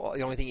then so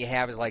the only thing you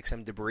have is like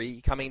some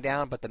debris coming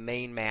down, but the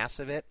main mass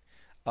of it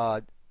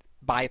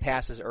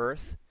bypasses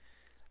Earth,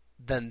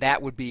 then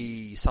that would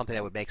be something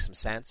that would make some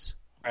sense.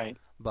 Right.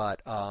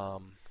 But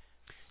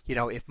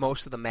if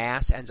most of the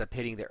mass ends up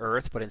hitting the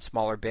Earth, but in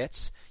smaller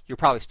bits, you're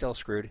probably still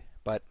screwed.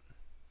 But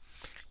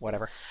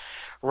whatever.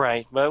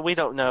 Right, but we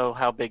don't know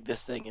how big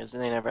this thing is,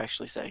 and they never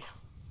actually say.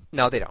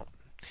 No, they don't.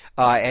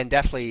 And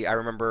definitely, I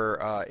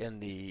remember in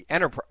the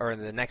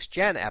Next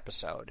Gen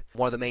episode,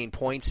 one of the main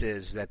points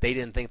is that they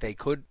didn't think they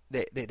could.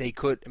 They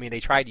could. I mean, they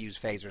tried to use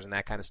phasers and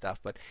that kind of stuff,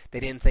 but they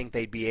didn't think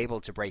they'd be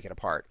able to break it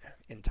apart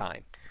in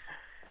time.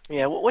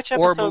 Yeah, which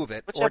episode? Or move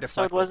it. Which or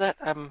episode deflect was it.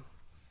 that?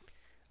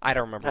 I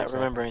don't remember. Not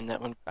exactly. remembering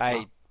that one.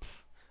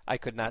 I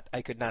could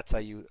not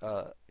tell you.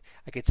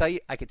 I could tell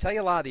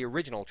you a lot of the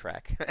original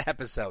Trek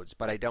episodes,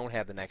 but I don't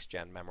have the Next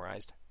Gen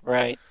memorized.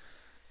 Right.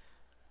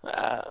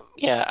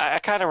 Yeah, I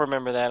kind of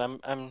remember that.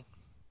 I'm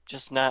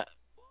just not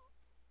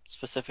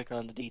specific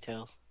on the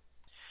details.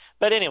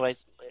 But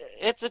anyways,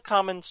 it's a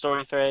common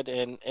story thread,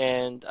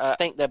 and I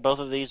think that both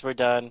of these were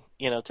done,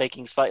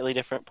 taking slightly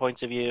different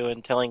points of view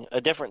and telling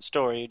a different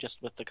story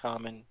just with the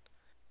common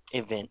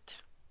event.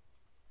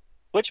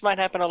 Which might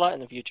happen a lot in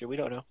the future. We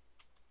don't know.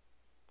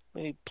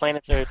 Maybe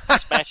planets are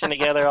smashing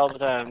together all the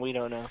time. We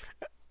don't know.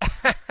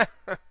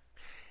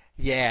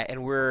 Yeah,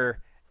 and we're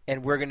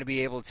going to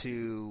be able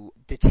to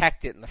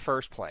detect it in the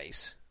first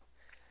place,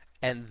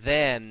 and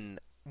then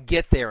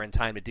get there in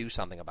time to do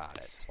something about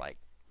it. It's like,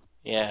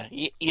 yeah,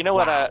 you know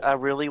wow. What I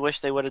really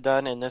wish they would have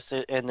done in this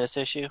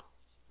issue?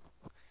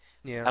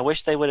 Yeah, I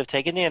wish they would have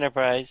taken the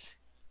Enterprise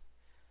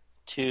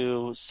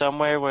to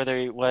somewhere where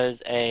there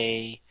was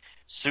a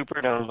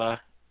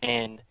supernova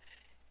and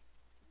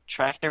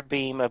tractor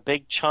beam a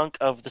big chunk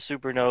of the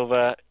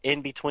supernova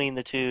in between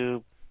the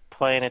two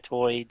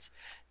planetoids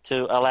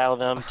to allow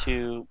them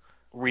to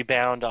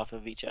rebound off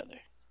of each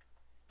other.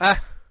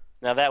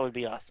 Now that would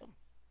be awesome.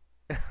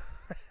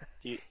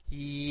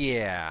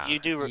 Yeah. You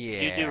do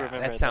remember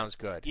that sounds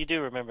good. You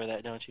do remember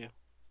that, don't you?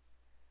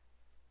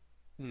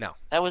 No.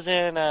 That was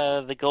in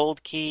the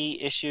Gold Key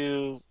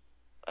issue.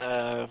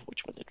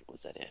 Which one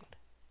was that in?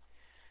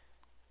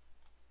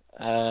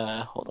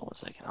 Hold on one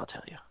second, I'll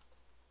tell you.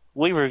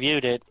 We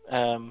reviewed it.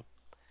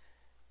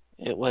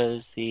 It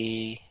was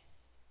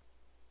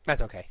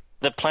That's okay.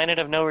 The Planet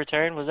of No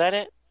Return. Was that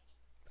it?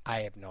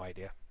 I have no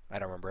idea. I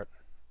don't remember it.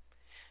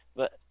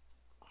 But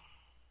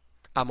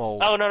I'm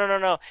old. Oh,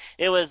 no.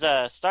 It was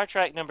Star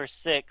Trek number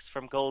 6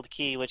 from Gold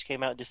Key, which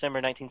came out December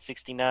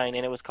 1969,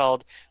 and it was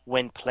called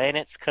When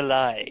Planets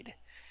Collide.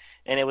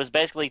 And it was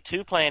basically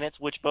two planets,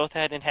 which both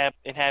had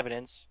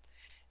inhabitants,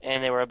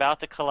 and they were about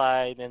to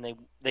collide, and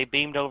they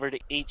beamed over to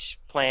each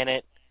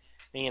planet,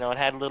 and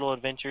had little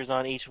adventures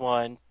on each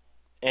one.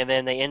 And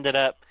then they ended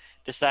up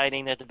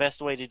deciding that the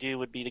best way to do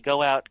would be to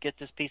go out, get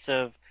this piece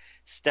of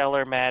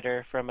stellar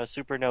matter from a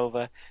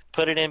supernova,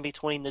 put it in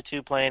between the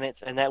two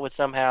planets, and that would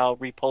somehow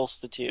repulse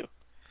the two.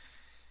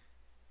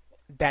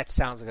 That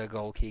sounds like a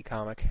Gold Key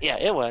comic. Yeah,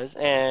 it was.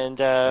 And,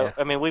 Yeah.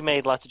 I mean, we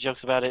made lots of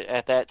jokes about it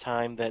at that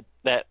time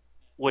that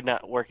would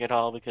not work at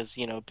all because,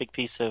 a big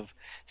piece of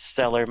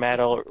stellar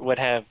matter would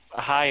have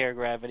a higher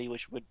gravity,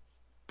 which would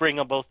bring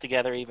them both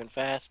together even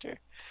faster.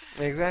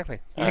 Exactly.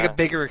 Like a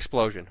bigger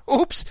explosion.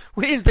 Oops!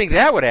 We didn't think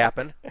that would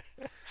happen.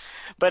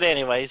 But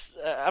anyways,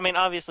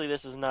 obviously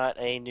this is not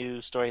a new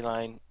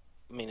storyline.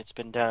 It's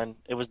been done.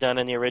 It was done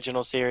in the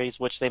original series,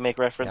 which they make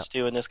reference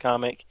to in this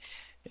comic.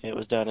 It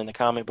was done in the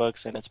comic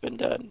books, and it's been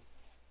done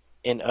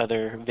in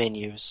other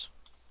venues.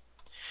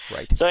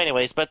 Right. So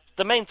anyways, but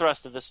the main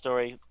thrust of this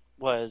story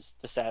was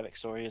the Saavik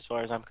story, as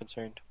far as I'm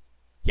concerned.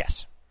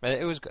 Yes.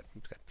 It was good.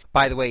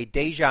 By the way,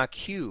 Deja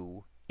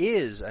Q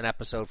is an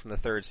episode from the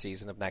third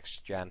season of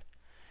Next Gen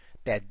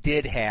that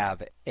did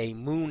have a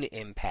moon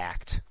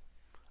impact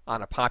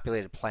on a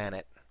populated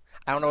planet.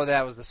 I don't know whether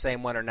that was the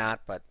same one or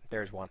not, but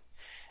there's one.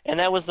 And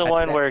that was the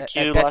one where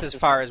Q That's lost as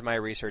far as my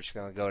research is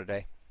going to go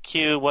today.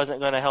 Q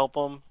wasn't going to help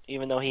him,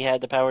 even though he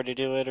had the power to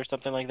do it, or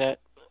something like that.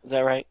 Is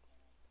that right?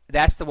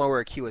 That's the one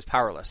where Q is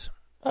powerless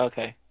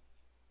Okay.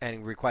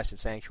 and requested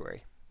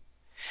sanctuary.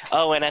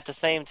 Oh, and at the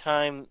same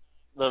time,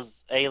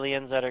 those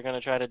aliens that are going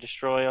to try to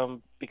destroy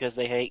him because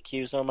they hate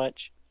Q so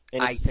much,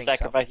 and I he think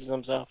sacrifices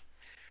himself.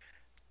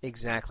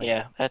 Exactly.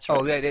 Yeah, that's right.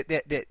 Oh,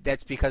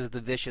 that's because of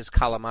the vicious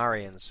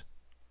calamarians,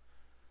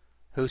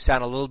 who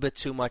sound a little bit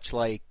too much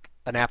like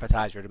an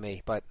appetizer to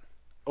me. But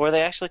Were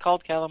they actually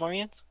called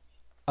Calamarians?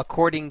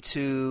 according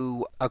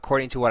to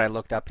what I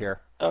looked up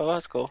here Oh,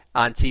 that's cool.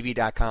 on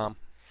TV.com,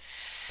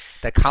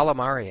 the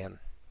calamarian.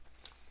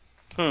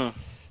 I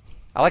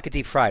like it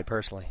deep fried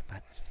personally,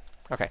 but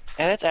okay.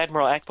 And that's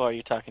Admiral Akbar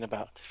you're talking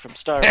about from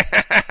Star Wars.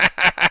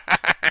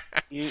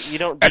 you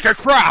don't. It's a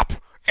trap.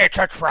 It's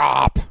a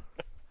trap.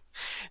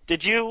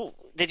 Did you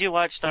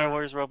watch Star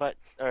Wars Robot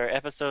or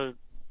episode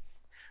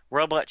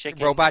Robot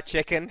Chicken? Robot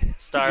Chicken.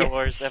 Star Yes.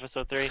 Wars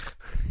Episode 3.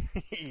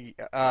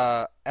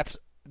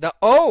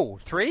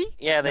 3?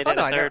 Yeah, they did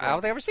a third I one. don't think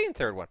I've ever seen the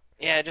third one.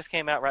 Yeah, it just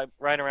came out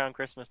right around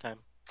Christmas time.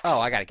 Oh,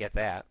 I gotta get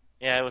that.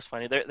 Yeah, it was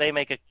funny. They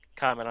make a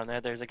comment on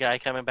that. There's a guy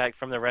coming back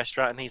from the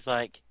restaurant, and he's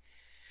like,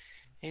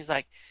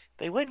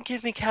 they wouldn't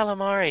give me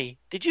calamari.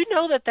 Did you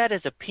know that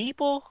is a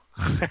people?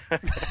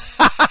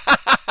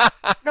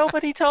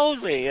 Nobody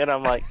told me. And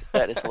I'm like,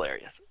 that is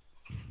hilarious.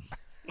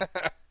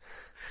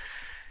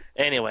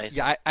 Anyways.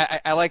 Yeah,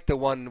 I like the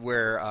one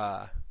where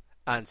on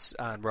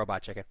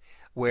Robot Chicken,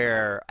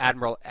 where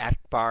Admiral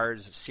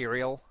Akbar's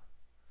cereal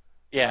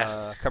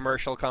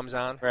commercial comes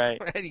on.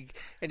 Right.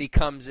 and he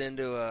comes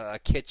into a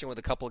kitchen with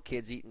a couple of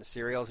kids eating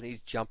cereals, and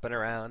he's jumping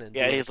around and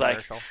doing he's the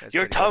like, commercial. It's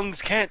your pretty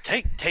tongues can't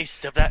take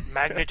taste of that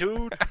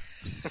magnitude.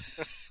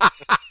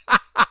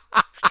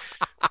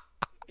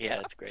 Yeah,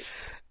 that's great.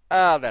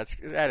 Oh, that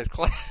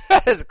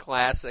is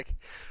classic.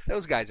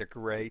 Those guys are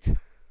great.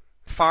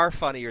 Far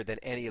funnier than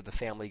any of the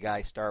Family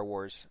Guy Star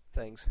Wars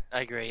things.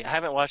 I agree. I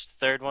haven't watched the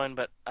third one,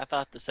 but I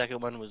thought the second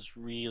one was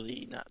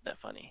really not that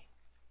funny.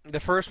 The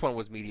first one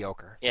was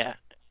mediocre. Yeah,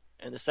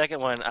 and the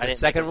second one, I didn't. The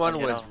second think one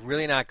funny at was all.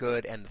 really not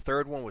good, and the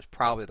third one was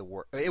probably the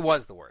worst. It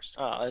was the worst.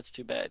 Oh, that's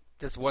too bad.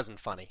 Just wasn't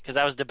funny. Because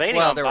I was debating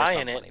Well, on there was buying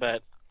some it, funny,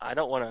 but I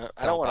don't want to.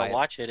 I Don't don't want buy to it.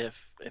 watch it if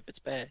it's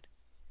bad.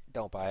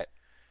 Don't buy it.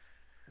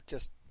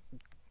 Just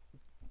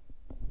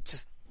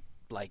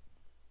like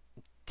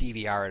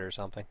DVR it or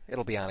something.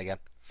 It'll be on again.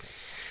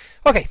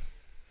 Okay.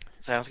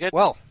 Sounds good.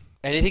 Well,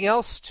 anything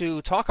else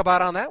to talk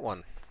about on that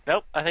one?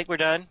 Nope. I think we're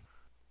done.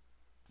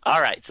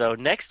 All right. So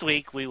next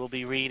week we will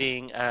be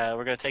reading.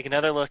 We're going to take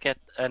another look at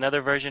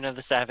another version of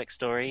the Savick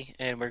story,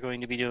 and we're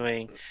going to be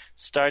doing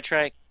Star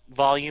Trek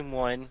Volume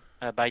 1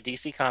 by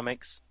DC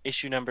Comics,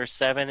 issue number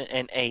 7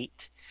 and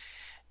 8,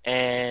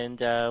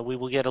 and we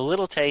will get a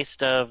little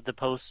taste of the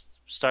post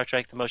Star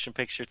Trek the Motion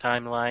Picture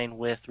timeline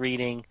with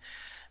reading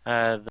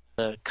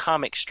the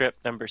comic strip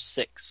number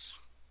 6.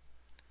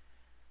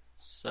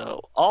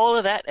 So all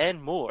of that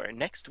and more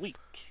next week.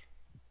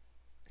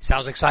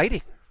 Sounds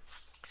exciting.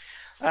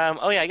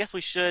 I guess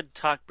we should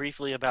talk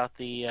briefly about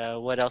the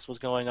what else was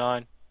going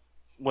on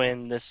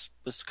when this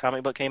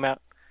comic book came out.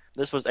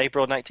 This was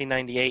April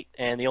 1998,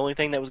 and the only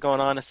thing that was going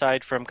on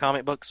aside from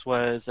comic books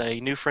was a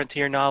New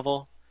Frontier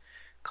novel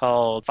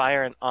called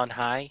Fire on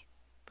High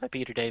by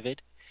Peter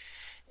David,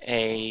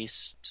 a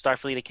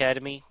Starfleet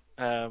Academy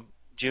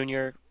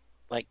junior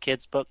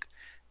kids book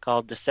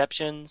called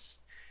Deceptions,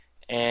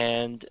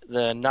 and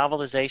the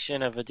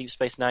novelization of a Deep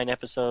Space Nine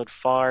episode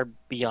Far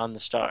Beyond the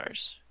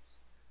Stars.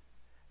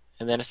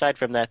 And then aside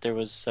from that, there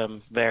was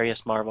some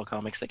various Marvel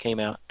comics that came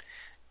out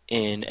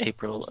in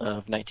April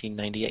of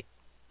 1998.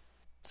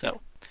 So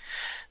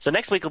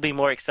next week will be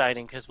more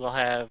exciting because we'll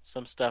have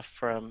some stuff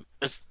from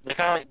the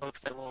comic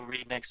books that we'll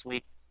read next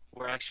week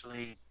were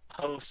actually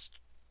post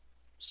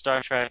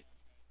Star Trek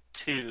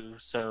 2,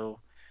 so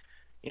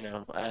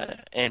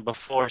and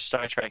before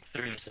Star Trek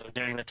 3, so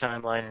during the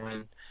timeline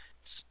when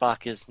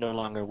Spock is no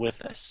longer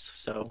with us.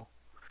 So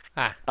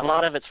a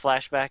lot of it's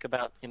flashback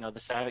about the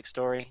Savick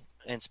story,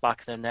 and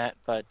Spock's in that,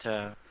 but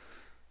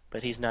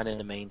he's not in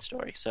the main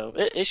story. So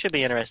it should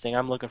be interesting.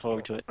 I'm looking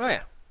forward to it. Oh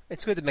yeah,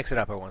 it's good to mix it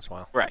up every once in a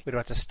while. Right. We don't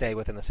have to stay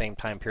within the same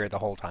time period the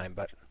whole time,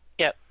 but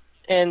Yep.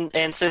 And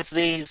since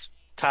these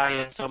tie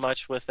in so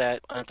much with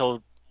that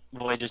Untold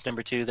Voyages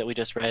number 2 that we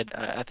just read,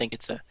 I think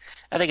it's a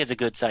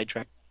good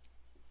sidetrack.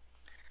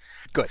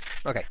 good.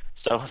 Okay.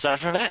 So aside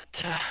from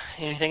that,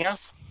 anything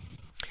else?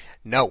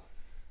 No.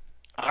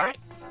 All right.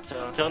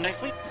 So until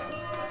next week,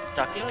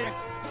 talk to you later.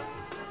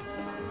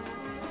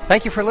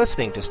 Thank you for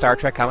listening to Star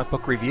Trek Comic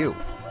Book Review.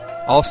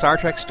 All Star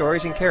Trek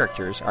stories and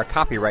characters are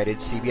copyrighted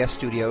CBS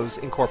Studios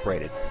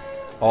Incorporated.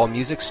 All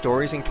music,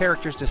 stories, and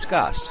characters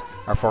discussed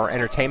are for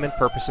entertainment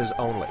purposes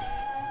only.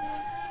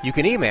 You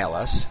can email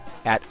us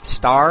at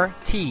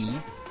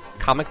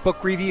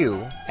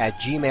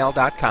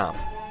startcomicbookreview@gmail.com.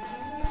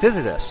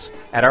 Visit us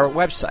at our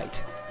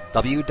website,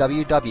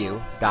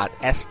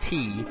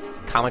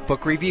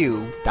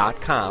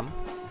 www.stcomicbookreview.com.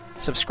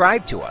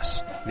 Subscribe to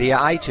us via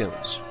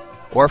iTunes,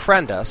 or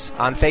friend us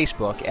on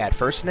Facebook at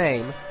first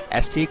name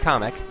ST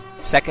Comic,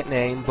 second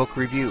name Book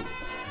Review.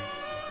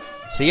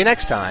 See you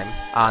next time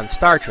on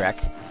Star Trek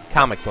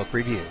Comic Book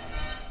Review.